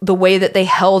like the way that they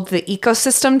held the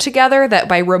ecosystem together that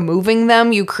by removing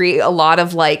them, you create a lot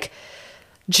of like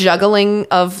juggling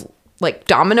of like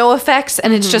domino effects,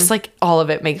 and it's just like all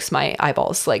of it makes my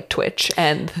eyeballs like twitch,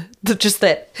 and just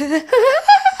that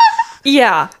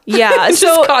yeah it's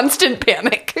so just constant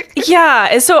panic.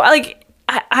 yeah, so like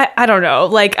I don't know.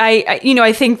 Like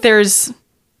I think there's,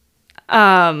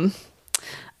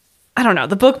 I don't know.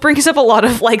 The book brings up a lot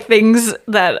of like things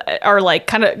that are like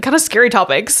kind of scary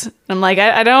topics. I'm like,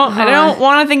 I don't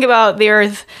want to think about the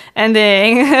Earth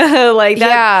ending like that,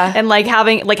 Yeah. and like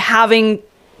having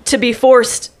to be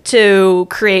forced to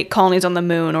create colonies on the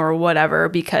moon or whatever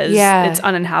because it's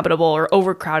uninhabitable or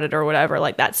overcrowded or whatever.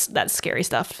 Like that's scary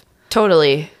stuff.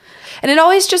 Totally. And it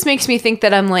always just makes me think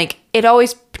that I'm like, it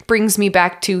always brings me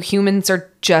back to humans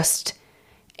are just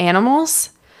animals.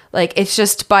 Like, it's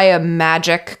just by a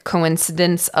magic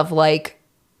coincidence of like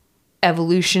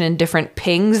evolution and different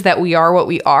pings that we are what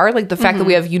we are. Like the fact that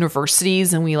we have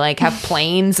universities and we like have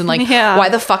planes and like why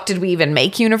the fuck did we even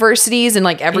make universities, and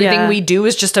like everything we do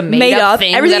is just a made up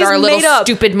thing that our little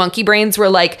stupid monkey brains were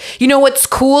like, you know what's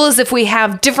cool is if we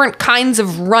have different kinds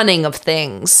of running of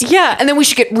things, and then we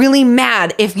should get really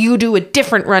mad if you do a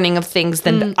different running of things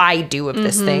than I do of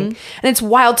this thing. And it's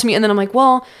wild to me. And then I'm like,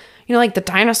 well, you know, like the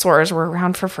dinosaurs were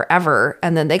around for forever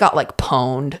and then they got like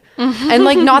pwned. And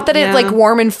like, not that it's like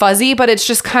warm and fuzzy, but it's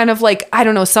just kind of like, I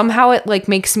don't know, somehow it like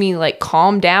makes me like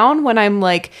calm down when I'm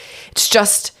like, it's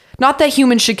just not that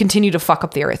humans should continue to fuck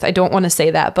up the earth. I don't want to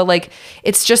say that, but like,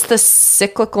 it's just the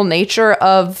cyclical nature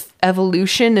of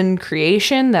evolution and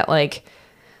creation that like,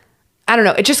 I don't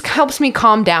know. It just helps me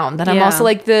calm down that I'm also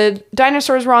like, the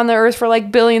dinosaurs were on the earth for like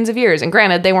billions of years. And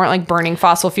granted, they weren't like burning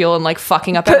fossil fuel and like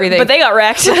fucking up everything. But they got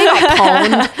wrecked. They got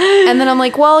pwned. And then I'm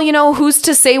like, well, you know, who's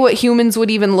to say what humans would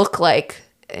even look like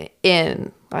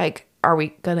in like, are we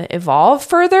going to evolve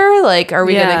further? Like, are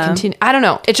we going to continue? I don't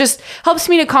know. It just helps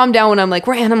me to calm down when I'm like,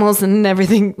 we're animals and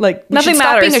everything. Like, nothing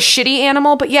stop matters. being a shitty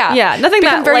animal. But nothing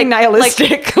matters. Very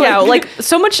nihilistic. Like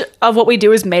so much of what we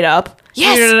do is made up.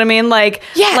 Yes. You know what I mean? Like,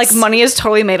 like money is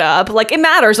totally made up. Like, it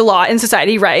matters a lot in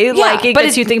society, right? Yeah, like, it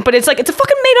gets you think, but it's like, it's a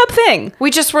fucking made up thing.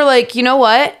 We just were like, you know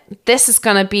what? This is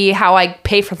going to be how I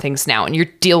pay for things now, and you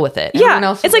deal with it.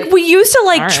 It's like we used to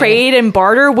like trade and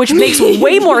barter, which makes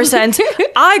way more sense.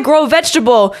 I grow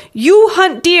vegetable, you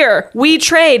hunt deer, we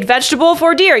trade vegetable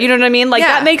for deer. You know what I mean? Like,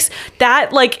 that makes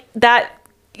that, like, that...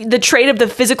 the trade of the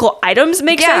physical items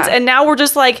makes sense, and now we're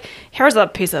just like, here's a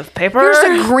piece of paper,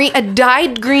 here's a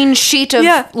dyed green sheet of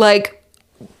like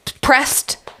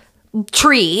pressed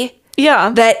tree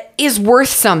that is worth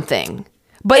something,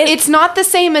 but it's not the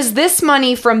same as this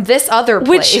money from this other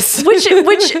place.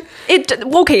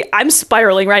 Okay, I'm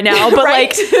spiraling right now, but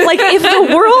like if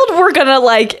the world were gonna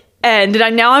like end,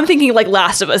 and now I'm thinking like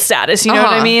Last of Us status, you know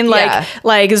what I mean,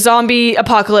 like zombie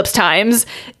apocalypse times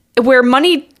where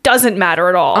money doesn't matter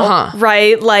at all,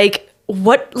 right? Like,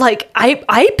 what, like,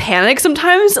 I panic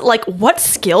sometimes, like, what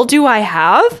skill do I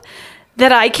have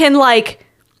that I can, like,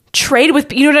 trade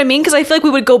with, you know what I mean? Because I feel like we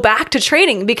would go back to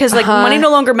trading because, like, money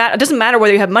no longer matters. It doesn't matter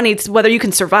whether you have money, it's whether you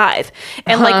can survive.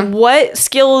 And, like, what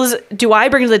skills do I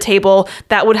bring to the table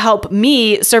that would help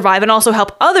me survive and also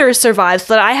help others survive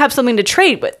so that I have something to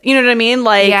trade with? You know what I mean?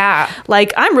 Like,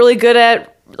 like, I'm really good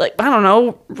at, like, I don't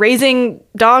know, raising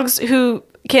dogs who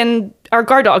are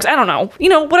guard dogs. I don't know. You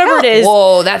know, whatever it is.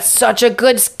 Whoa, that's such a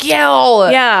good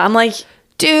skill. Yeah, I'm like,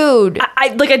 dude. I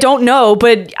don't know,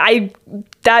 but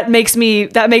that makes me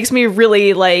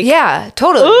really like, yeah,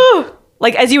 totally. Ooh,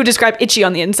 like, as you would describe, itchy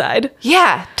on the inside.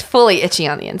 Yeah, fully itchy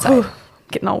on the inside. Ooh,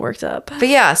 getting all worked up. But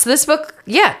yeah, so this book,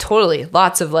 totally.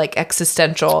 Lots of like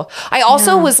existential. I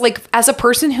also was like, as a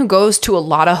person who goes to a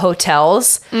lot of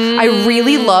hotels, I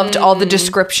really loved all the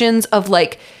descriptions of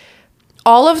like,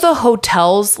 all of the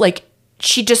hotels, like,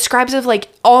 she describes it like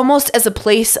almost as a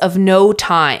place of no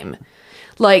time.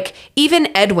 Like,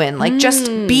 even Edwin, like, just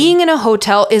being in a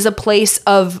hotel is a place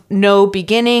of no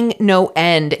beginning, no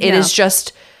end. It is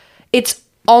just, it's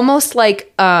almost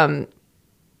like,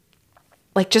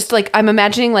 just like, I'm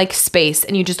imagining like space,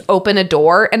 and you just open a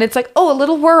door and it's like, oh, a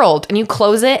little world, and you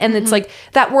close it, and it's like,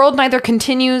 that world neither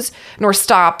continues nor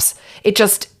stops. It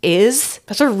just is.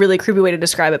 That's a really creepy way to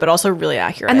describe it, but also really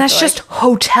accurate. And that's just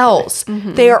hotels.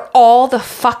 They are all the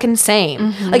fucking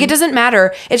same. Like, it doesn't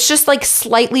matter. It's just like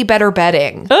slightly better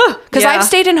bedding. Because I've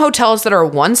stayed in hotels that are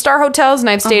 1-star hotels, and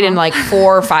I've stayed in like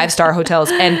 4 or 5-star hotels,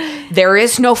 and there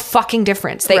is no fucking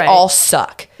difference. They all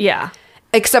suck. Yeah.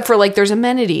 Except for like, there's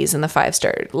amenities in the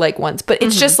 5-star like ones, but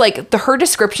it's just like her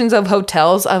descriptions of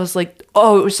hotels. I was like,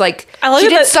 oh, it was like, she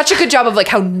did such a good job of like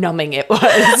how numbing it was.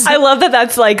 I love that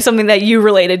that's like something that you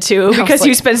related to because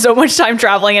you spend so much time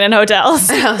traveling and in hotels.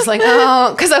 And I was like,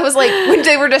 oh, because I was like, when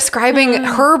they were describing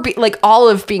her, like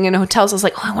Olive being in hotels, I was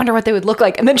like, oh, I wonder what they would look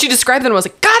like. And then she described them, and I was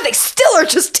like, God, they still are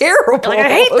just terrible. Like, I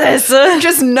hate this.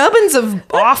 Just nubbins of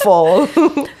awful.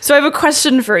 So I have a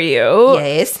question for you.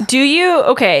 Yes.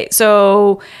 Okay, so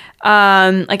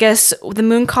I guess the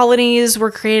moon colonies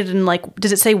were created in like,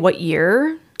 does it say what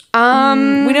year? We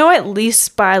know at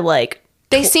least by like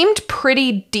they seemed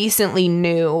pretty decently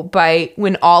new by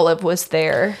when Olive was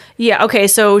there. Yeah, okay,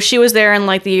 so she was there in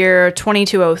like the year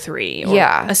 2203.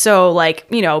 Yeah. So like,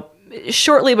 you know,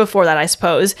 shortly before that, I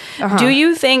suppose. Do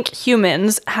you think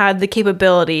humans had the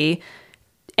capability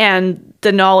and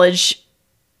the knowledge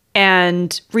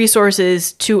and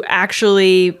resources to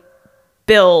actually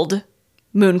build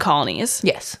moon colonies?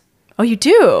 Yes. Oh, you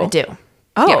do? I do.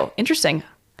 Oh, Yeah. interesting.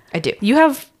 I do. You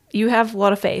have a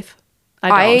lot of faith. I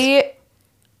don't.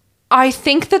 I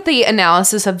think that the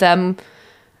analysis of them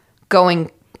going,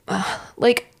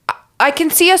 like, I can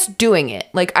see us doing it.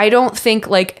 Like, I don't think,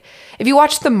 like, if you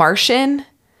watch The Martian.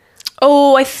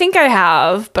 Oh, I think I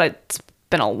have, but it's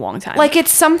been a long time. Like,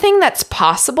 it's something that's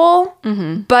possible,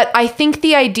 but I think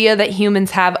the idea that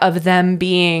humans have of them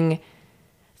being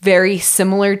very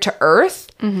similar to Earth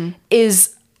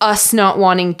is us not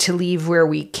wanting to leave where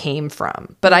we came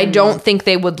from. But I don't think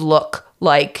they would look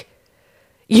like,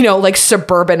 you know, like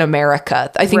suburban America.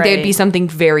 I think they'd be something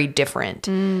very different.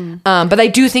 But I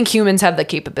do think humans have the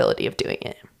capability of doing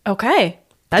it. Okay.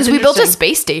 Because we built a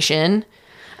space station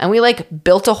and we like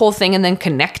built a whole thing and then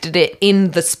connected it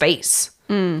in the space.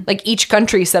 Like each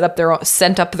country sent up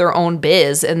their own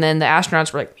biz, and then the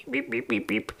astronauts were like beep beep beep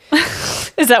beep.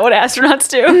 Is that what astronauts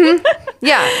do?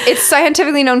 Yeah, it's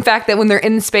scientifically known fact that when they're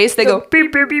in space, they go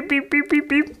beep beep beep beep beep beep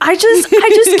beep. I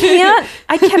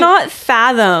cannot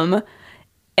fathom,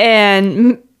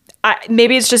 and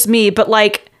maybe it's just me, but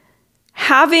like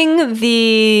having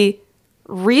the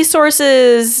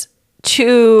resources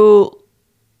to,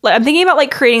 like, I'm thinking about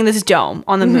like creating this dome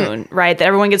on the moon, right? That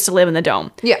everyone gets to live in the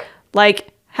dome. Yeah.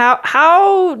 Like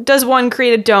how does one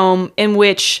create a dome in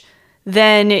which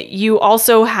then you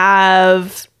also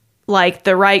have like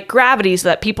the right gravity so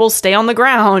that people stay on the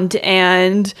ground,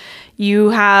 and you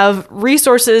have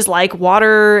resources like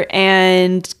water,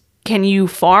 and can you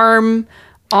farm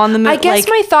on the moon? I guess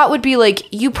my thought would be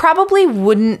like, you probably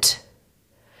wouldn't.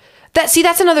 That's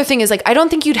another thing is like, I don't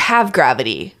think you'd have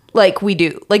gravity like we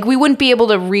do. Like we wouldn't be able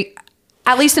to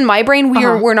at least in my brain,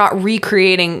 we're not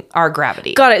recreating our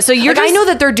gravity. Got it. So you're like, I know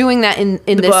that they're doing that in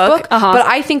this book, but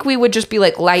I think we would just be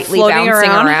like lightly floating bouncing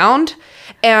around.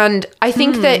 And I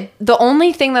think that the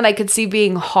only thing that I could see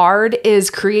being hard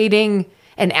is creating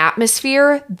an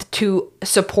atmosphere to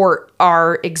support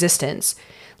our existence.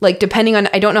 Like depending on,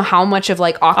 I don't know how much of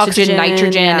like oxygen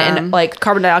nitrogen, and like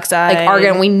carbon dioxide, like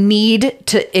argon we need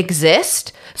to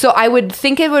exist. So I would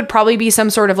think it would probably be some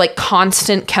sort of like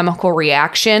constant chemical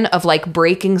reaction of like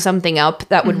breaking something up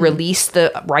that would release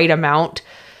the right amount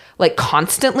like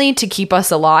constantly to keep us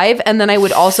alive. And then I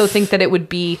would also think that it would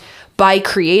be by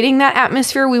creating that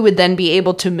atmosphere, we would then be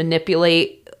able to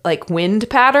manipulate like wind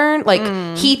pattern, like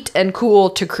heat and cool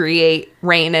to create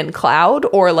rain and cloud,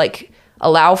 or like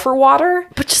allow for water.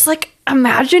 But just like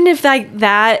imagine if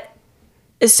that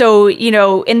so, you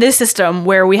know, in this system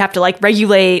where we have to like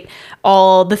regulate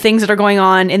all the things that are going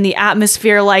on in the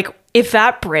atmosphere, like if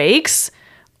that breaks,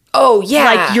 oh yeah,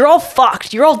 like you're all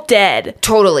fucked, you're all dead.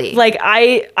 Totally. Like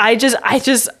I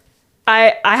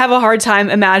have a hard time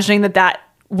imagining that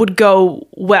would go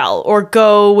well or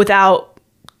go without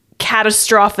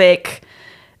catastrophic.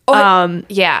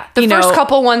 Yeah. The first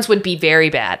couple ones would be very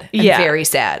bad and very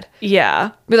sad.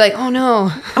 Yeah. Be like, oh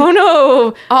no. Oh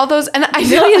no. All those, and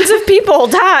millions of people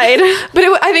died. But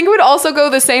I think it would also go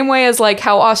the same way as like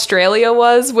how Australia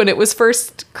was when it was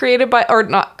first created by, or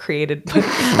not created, but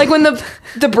like when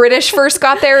the British first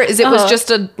got there, it was just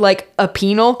a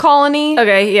penal colony.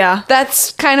 Okay, yeah.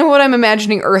 That's kind of what I'm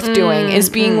imagining Earth doing, is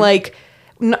being like,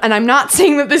 and I'm not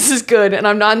saying that this is good, and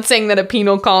I'm not saying that a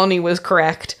penal colony was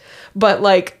correct, but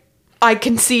like, I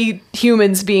can see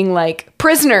humans being like,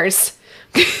 prisoners,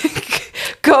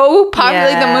 go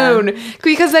populate the moon.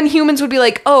 Because then humans would be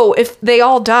like, oh, if they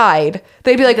all died,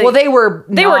 they'd be like, well, they were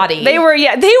naughty. They were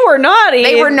naughty.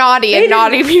 They were naughty, and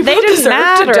naughty people they didn't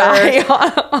deserve to die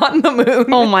on the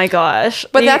moon. Oh my gosh.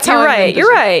 But that's how you're right.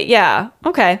 You're right. Yeah.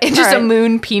 Okay. It's just a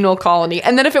moon penal colony.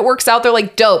 And then if it works out, they're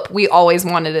like, dope. We always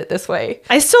wanted it this way.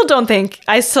 I still don't think,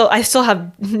 I still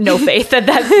have no faith that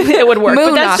it would work. Moon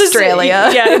but that's Australia.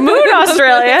 Yeah. Moon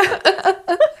Australia.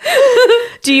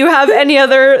 Do you have any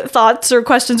other thoughts or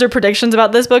questions or predictions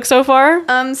about this book so far?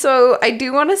 So I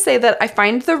do want to say that I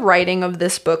find the writing of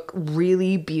this book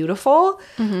really beautiful.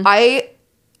 I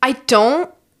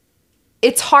don't,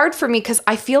 it's hard for me because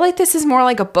I feel like this is more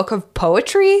like a book of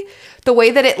poetry, the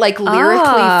way that it like lyrically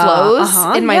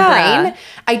flows in my brain.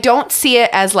 I don't see it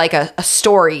as like a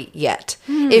story yet.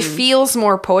 It feels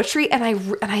more poetry, and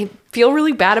I feel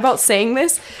really bad about saying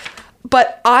this,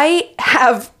 but I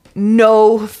have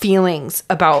no feelings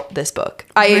about this book.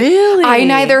 Really? I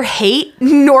neither hate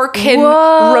nor can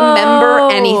remember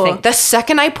anything. The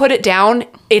second I put it down,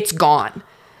 it's gone.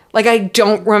 Like I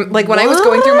don't like when I was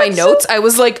going through my notes, I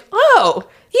was like, oh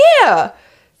yeah,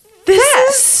 this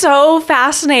is so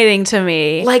fascinating to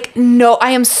me. Like no,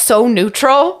 I am so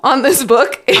neutral on this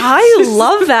book. I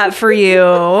love that for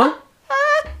you.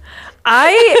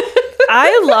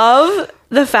 I love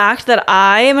the fact that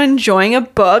I am enjoying a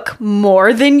book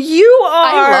more than you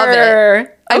are. I love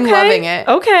it. I'm loving it.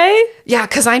 Okay. Yeah,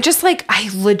 because I'm just like, I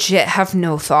legit have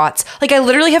no thoughts. Like, I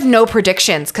literally have no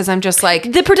predictions because I'm just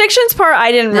like... The predictions part,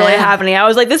 I didn't really have any. I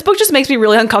was like, this book just makes me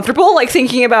really uncomfortable, like,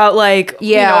 thinking about, like,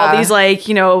 you know, all these, like,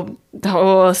 you know,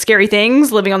 scary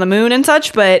things, living on the moon and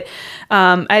such, but...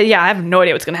 I have no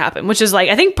idea what's gonna happen, which is like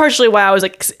I think partially why I was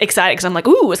like excited because I'm like,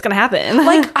 ooh, what's gonna happen?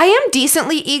 Like I am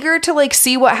decently eager to like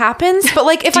see what happens, but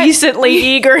like if decently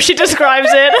eager, she describes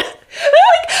it.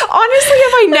 Like honestly,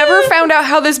 if I never found out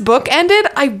how this book ended,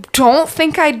 I don't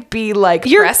think I'd be like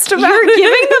pressed about You're it.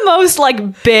 giving the most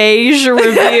like beige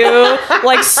review,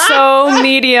 like so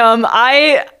medium.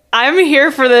 I'm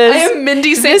here for this. I am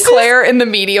Mindy St. Clair in the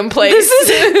medium place.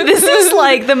 This is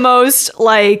like the most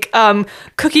like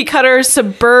cookie cutter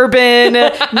suburban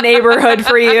neighborhood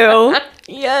for you.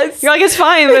 Yes. You're like, it's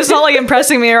fine, but it's not like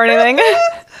impressing me or anything.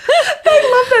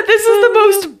 I love that this is the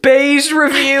most beige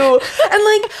review. And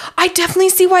like I definitely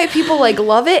see why people like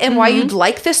love it and why you'd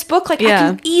like this book. Like I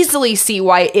can easily see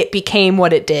why it became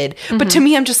what it did. But to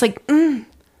me I'm just like,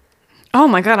 Oh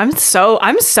my god, I'm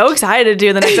so excited to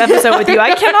do the next episode with you.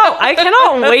 I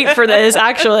cannot wait for this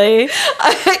actually.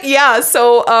 Yeah,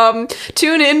 so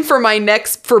tune in for my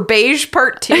next for Beige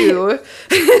Part 2.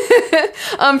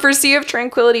 For Sea of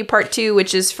Tranquility Part 2,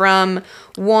 which is from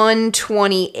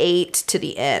 128 to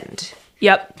the end.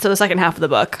 Yep, so the second half of the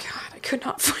book. God, I could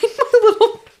not find my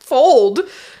little fold.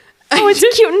 Oh, it's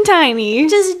cute and tiny.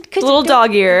 Just little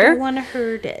dog ear. I want to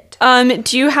hurt it.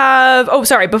 Do you have... Oh,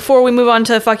 sorry. Before we move on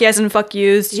to fuck yes and fuck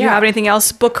yous, do you have anything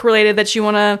else book related that you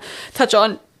want to touch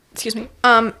on? Excuse me.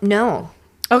 No.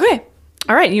 Okay.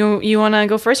 All right. You want to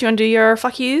go first? You want to do your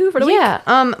fuck you for the week?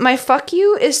 Yeah. My fuck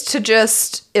you is to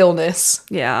just illness.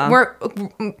 Yeah. We're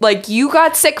like you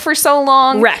got sick for so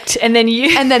long, wrecked, and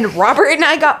then Robert and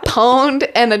I got pwned,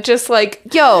 and it just like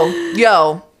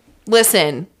yo,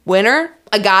 listen, winner.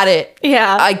 I got it.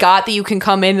 Yeah. I got that you can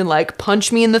come in and like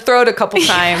punch me in the throat a couple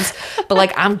times, but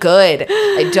like I'm good.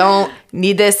 I don't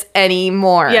need this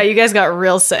anymore. Yeah, you guys got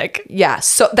real sick. Yeah,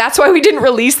 so that's why we didn't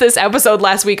release this episode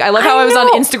last week. I love how I was on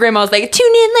Instagram. I was like,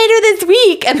 tune in later this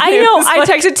week. And I know. I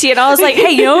texted T and I was like,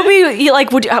 hey, you know what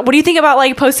what do you think about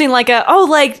like posting like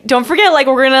don't forget, like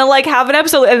we're gonna like have an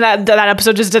episode, and that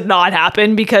episode just did not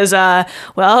happen because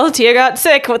Tia got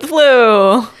sick with the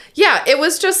flu. Yeah, it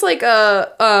was just like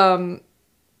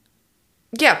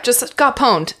just got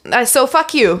pwned. So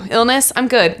fuck you, illness. I'm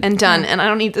good and done, and I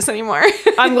don't need this anymore.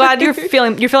 I'm glad you're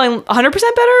feeling 100%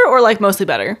 better, or like mostly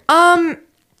better.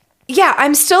 Yeah,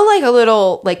 I'm still like a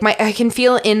little like I can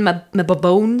feel in my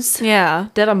bones. Yeah,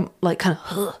 that I'm like kind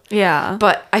of. Yeah,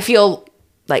 but I feel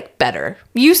like better.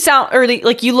 You sound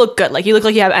like you look good. Like you look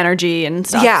like you have energy and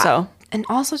stuff. Yeah. So and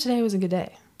also today was a good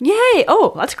day. Yay!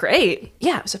 Oh, that's great.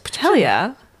 Yeah, it was a hell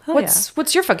yeah.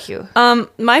 What's your fuck you?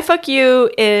 My fuck you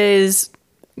is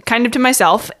kind of to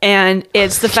myself, and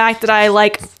it's the fact that I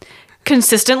like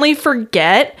consistently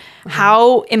forget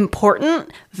how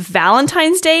important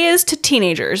Valentine's Day is to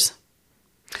teenagers.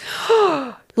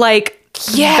 Like,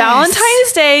 yes.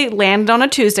 Valentine's Day landed on a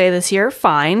Tuesday this year.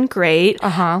 Fine, great.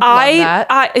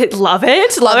 I love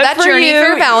it. Love that for journey you.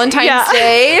 for Valentine's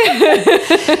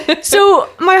Day. So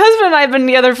my husband and I have been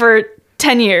together for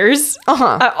 10 years,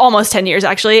 almost 10 years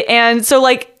actually, and so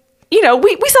like, you know,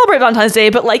 we celebrate Valentine's Day,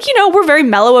 but like, you know, we're very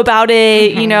mellow about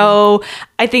it. You know,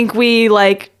 I think we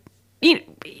like, we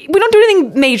don't do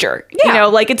anything major. You know,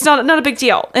 like it's not a big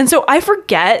deal. And so I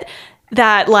forget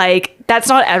that like that's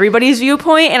not everybody's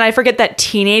viewpoint, and I forget that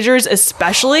teenagers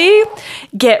especially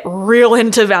get real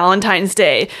into Valentine's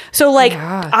Day. So like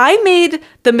I made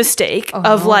the mistake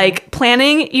of like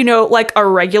planning, you know, like a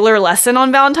regular lesson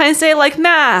on Valentine's Day, like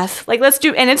math, like let's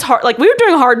do, and it's hard, like we were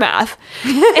doing hard math,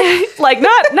 like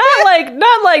not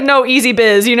like no easy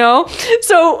biz, you know.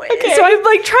 So I'm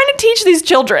like trying to teach these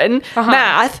children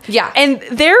math, and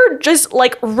they're just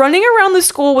like running around the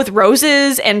school with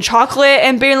roses and chocolate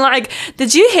and being like,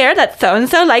 did you hear that so and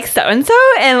so like so and so,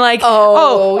 and like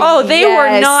they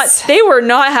were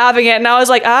not having it, and I was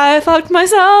like, I fucked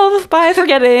myself by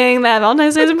forgetting that Valentine's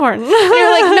Valentine's Day is important. And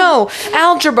you're like, no,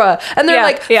 algebra. And they're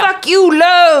like, fuck you,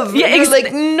 love. Yeah, and you're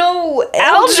like, no,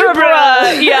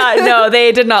 algebra. Yeah, no,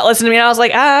 they did not listen to me. And I was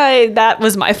like, that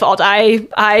was my fault.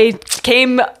 I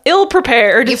came ill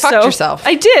prepared. You fucked yourself.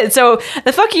 I did. So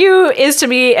the fuck you is to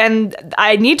me, and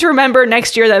I need to remember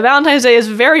next year that Valentine's Day is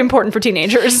very important for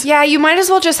teenagers. Yeah, you might as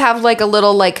well just have like a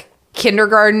little like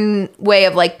kindergarten way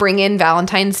of like bring in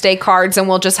Valentine's Day cards, and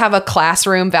we'll just have a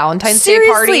classroom Valentine's Day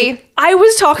party. I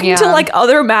was talking to like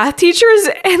other math teachers,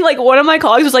 and like one of my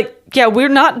colleagues was like, yeah, we're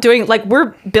not doing like,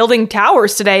 we're building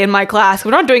towers today in my class.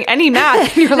 We're not doing any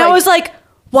math. And I was like,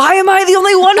 why am I the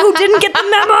only one who didn't get the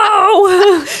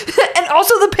memo? And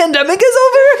also the pandemic is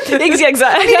over?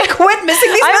 Exactly. I need to quit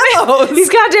missing these memos. These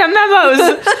goddamn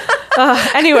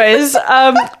memos. Anyways,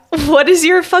 what is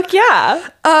your fuck yeah?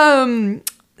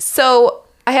 So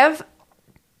I have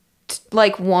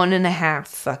like 1.5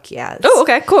 fuck yeahs. Oh,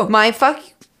 okay, cool. My fuck,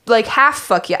 like half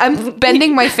fuck yeah. I'm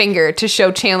bending my finger to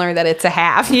show Chandler that it's a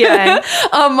half. Yeah.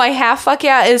 My half fuck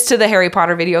yeah is to the Harry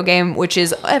Potter video game, which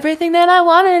is everything that I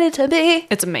wanted it to be.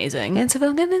 It's amazing. It's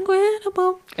fucking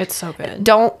incredible. It's so good.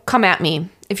 Don't come at me.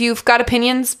 If you've got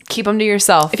opinions, keep them to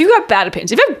yourself. If you've got bad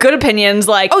opinions, if you have good opinions,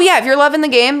 like... Oh yeah, if you're loving the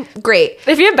game, great.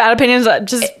 If you have bad opinions,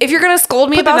 just... If you're going to scold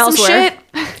me about some shit,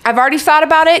 I've already thought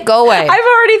about it, go away. I've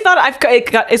already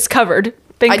thought it's covered.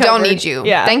 I don't need you.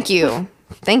 Yeah. Thank you.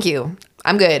 Thank you.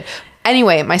 I'm good.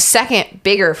 Anyway, my second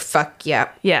bigger fuck yeah.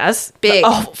 Yes. Big.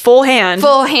 Oh, full hand.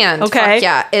 Full hand. Okay. Fuck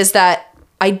yeah. Is that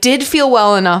I did feel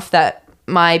well enough that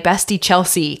my bestie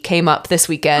Chelsea came up this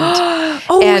weekend.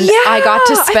 And I got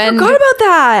to spend I forgot about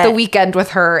that. the weekend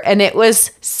with her, and it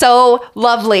was so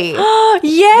lovely. Yay!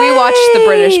 We watched the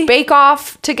British Bake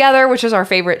Off together, which is our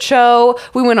favorite show.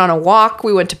 We went on a walk.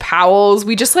 We went to Powell's.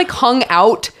 We just like hung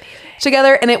out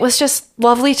together, and it was just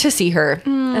lovely to see her.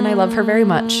 And I love her very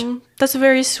much. That's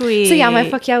very sweet. So yeah, my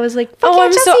fuck yeah was like, fuck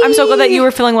yeah, I'm so glad that you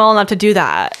were feeling well enough to do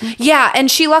that. Yeah, and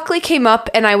she luckily came up,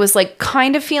 and I was like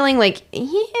kind of feeling like,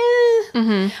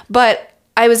 but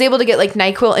I was able to get like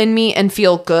NyQuil in me and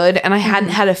feel good, and I hadn't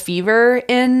had a fever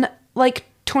in like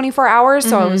 24 hours,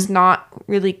 so I was not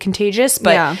really contagious.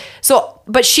 But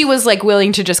but she was like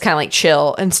willing to just kind of like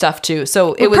chill and stuff too.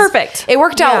 So it was perfect. It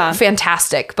worked out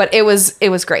fantastic, but it was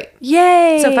great.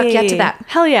 Yay! So fuck yeah to that.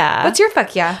 Hell yeah. What's your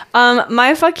fuck yeah?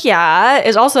 My fuck yeah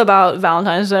is also about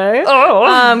Valentine's Day.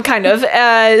 Oh. Kind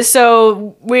of.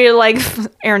 So we're like,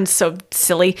 Aaron's so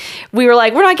silly. We were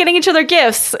like, we're not getting each other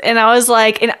gifts, and I was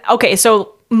like, okay,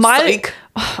 so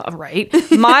right,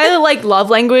 my like love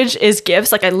language is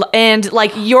gifts. Like and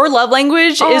like your love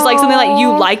language is like something like you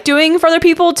like doing for other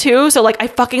people too. So like I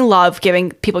fucking love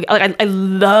giving people, like I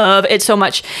love it so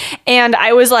much. And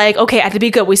I was like, okay, I have to be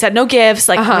good. We said no gifts.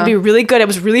 Like I'm gonna be really good. It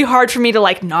was really hard for me to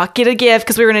like not get a gift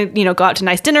because we were gonna go out to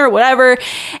nice dinner or whatever.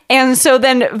 And so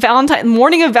then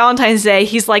morning of Valentine's Day,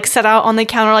 he's like set out on the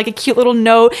counter like a cute little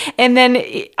note, and then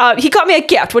he got me a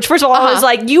gift. Which first of all, I was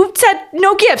like, you said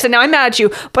no gifts, and now I'm mad at you.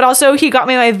 But also he got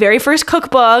me my very first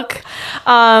cookbook,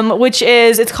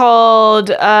 it's called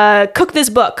Cook This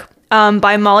Book,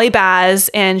 by Molly Baz,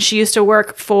 and she used to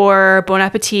work for Bon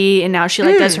Appetit, and now she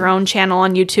like does her own channel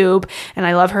on YouTube, and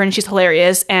I love her, and she's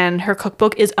hilarious, and her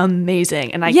cookbook is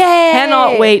amazing, and I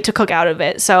cannot wait to cook out of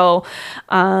it. So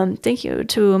thank you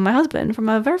to my husband for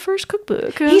my very first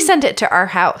cookbook. He sent it to our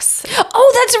house.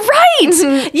 Oh, that's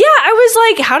right. Yeah, I was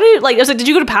like, I was like, did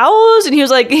you go to Powell's? And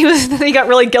he got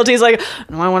really guilty. He's like,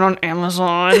 no, I went on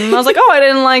Amazon. And I was like, oh, I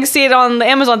didn't like see it on the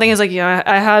Amazon thing. He's like, yeah,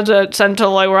 I had to send to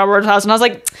like Robert's house. And I was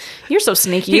like, you're so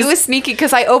sneaky. He was sneaky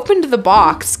because I opened the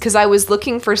box because I was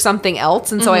looking for something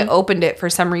else. And so I opened it for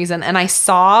some reason, and I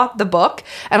saw the book,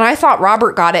 and I thought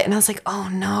Robert got it. And I was like, oh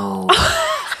no.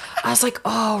 I was like,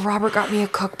 oh, Robert got me a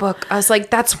cookbook. I was like,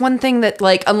 that's one thing that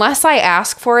like, unless I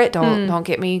ask for it, don't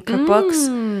get me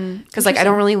cookbooks. Because like, I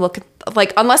don't really look at,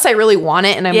 like, unless I really want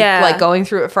it and I'm like going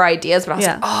through it for ideas. But I was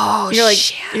like, oh,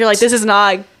 you're like, this is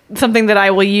not something that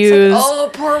I will use. Like,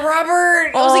 oh, poor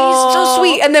Robert. I was like, he's so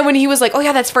sweet. And then when he was like, oh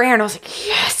yeah, that's for Aaron, I was like,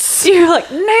 yes. You're like,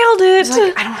 nailed it. I was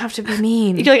like, I don't have to be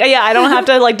mean. You're like, yeah, I don't have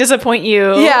to like disappoint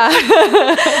you. Yeah.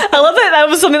 I love that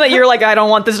was something that you're like, I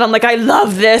don't want this. And I'm like, I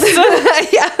love this.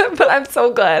 Yeah, but I'm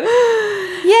so good.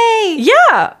 Yay.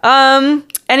 Yeah.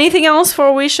 Anything else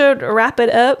before we should wrap it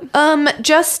up?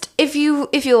 Just if you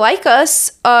like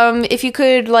us, if you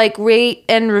could like rate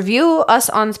and review us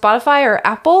on Spotify or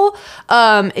Apple,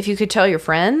 if you could tell your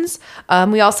friends.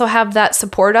 We also have that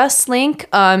support us link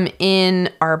in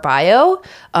our bio.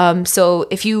 So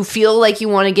if you feel like you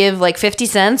want to give like 50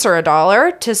 cents or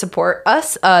 $1 to support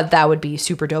us, that would be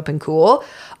super dope and cool.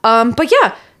 But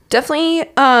yeah, definitely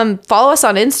follow us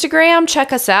on Instagram,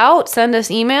 check us out, send us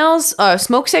emails,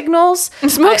 smoke signals.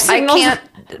 Signals. I can't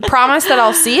promise that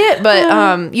I'll see it,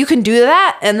 but you can do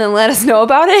that and then let us know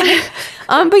about it.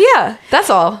 But yeah, that's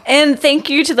all. And thank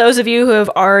you to those of you who have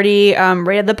already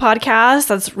rated the podcast.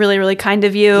 That's really, really kind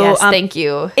of you. Yes, thank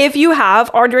you. If you have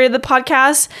already rated the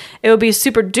podcast, it would be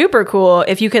super duper cool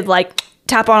if you could like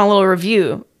tap on a little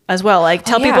review as well. Like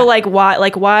tell people like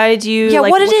why do you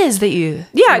like what it is that you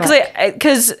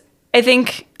because I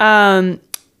think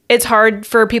it's hard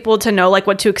for people to know like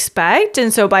what to expect,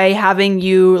 and so by having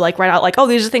you like write out like, oh,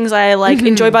 these are things I like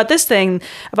enjoy about this thing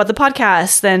about the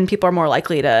podcast, then people are more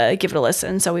likely to give it a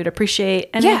listen. So we'd appreciate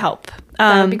any help.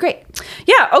 That would be great.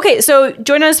 Yeah. Okay. So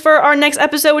join us for our next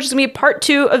episode, which is gonna be part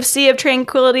 2 of Sea of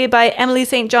Tranquility by Emily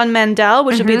St. John Mandel,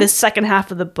 which will be the second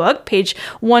half of the book, page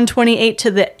 128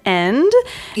 to the end.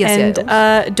 Yes.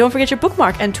 And don't forget your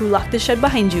bookmark and to lock the shed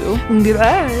behind you.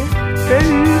 Goodbye.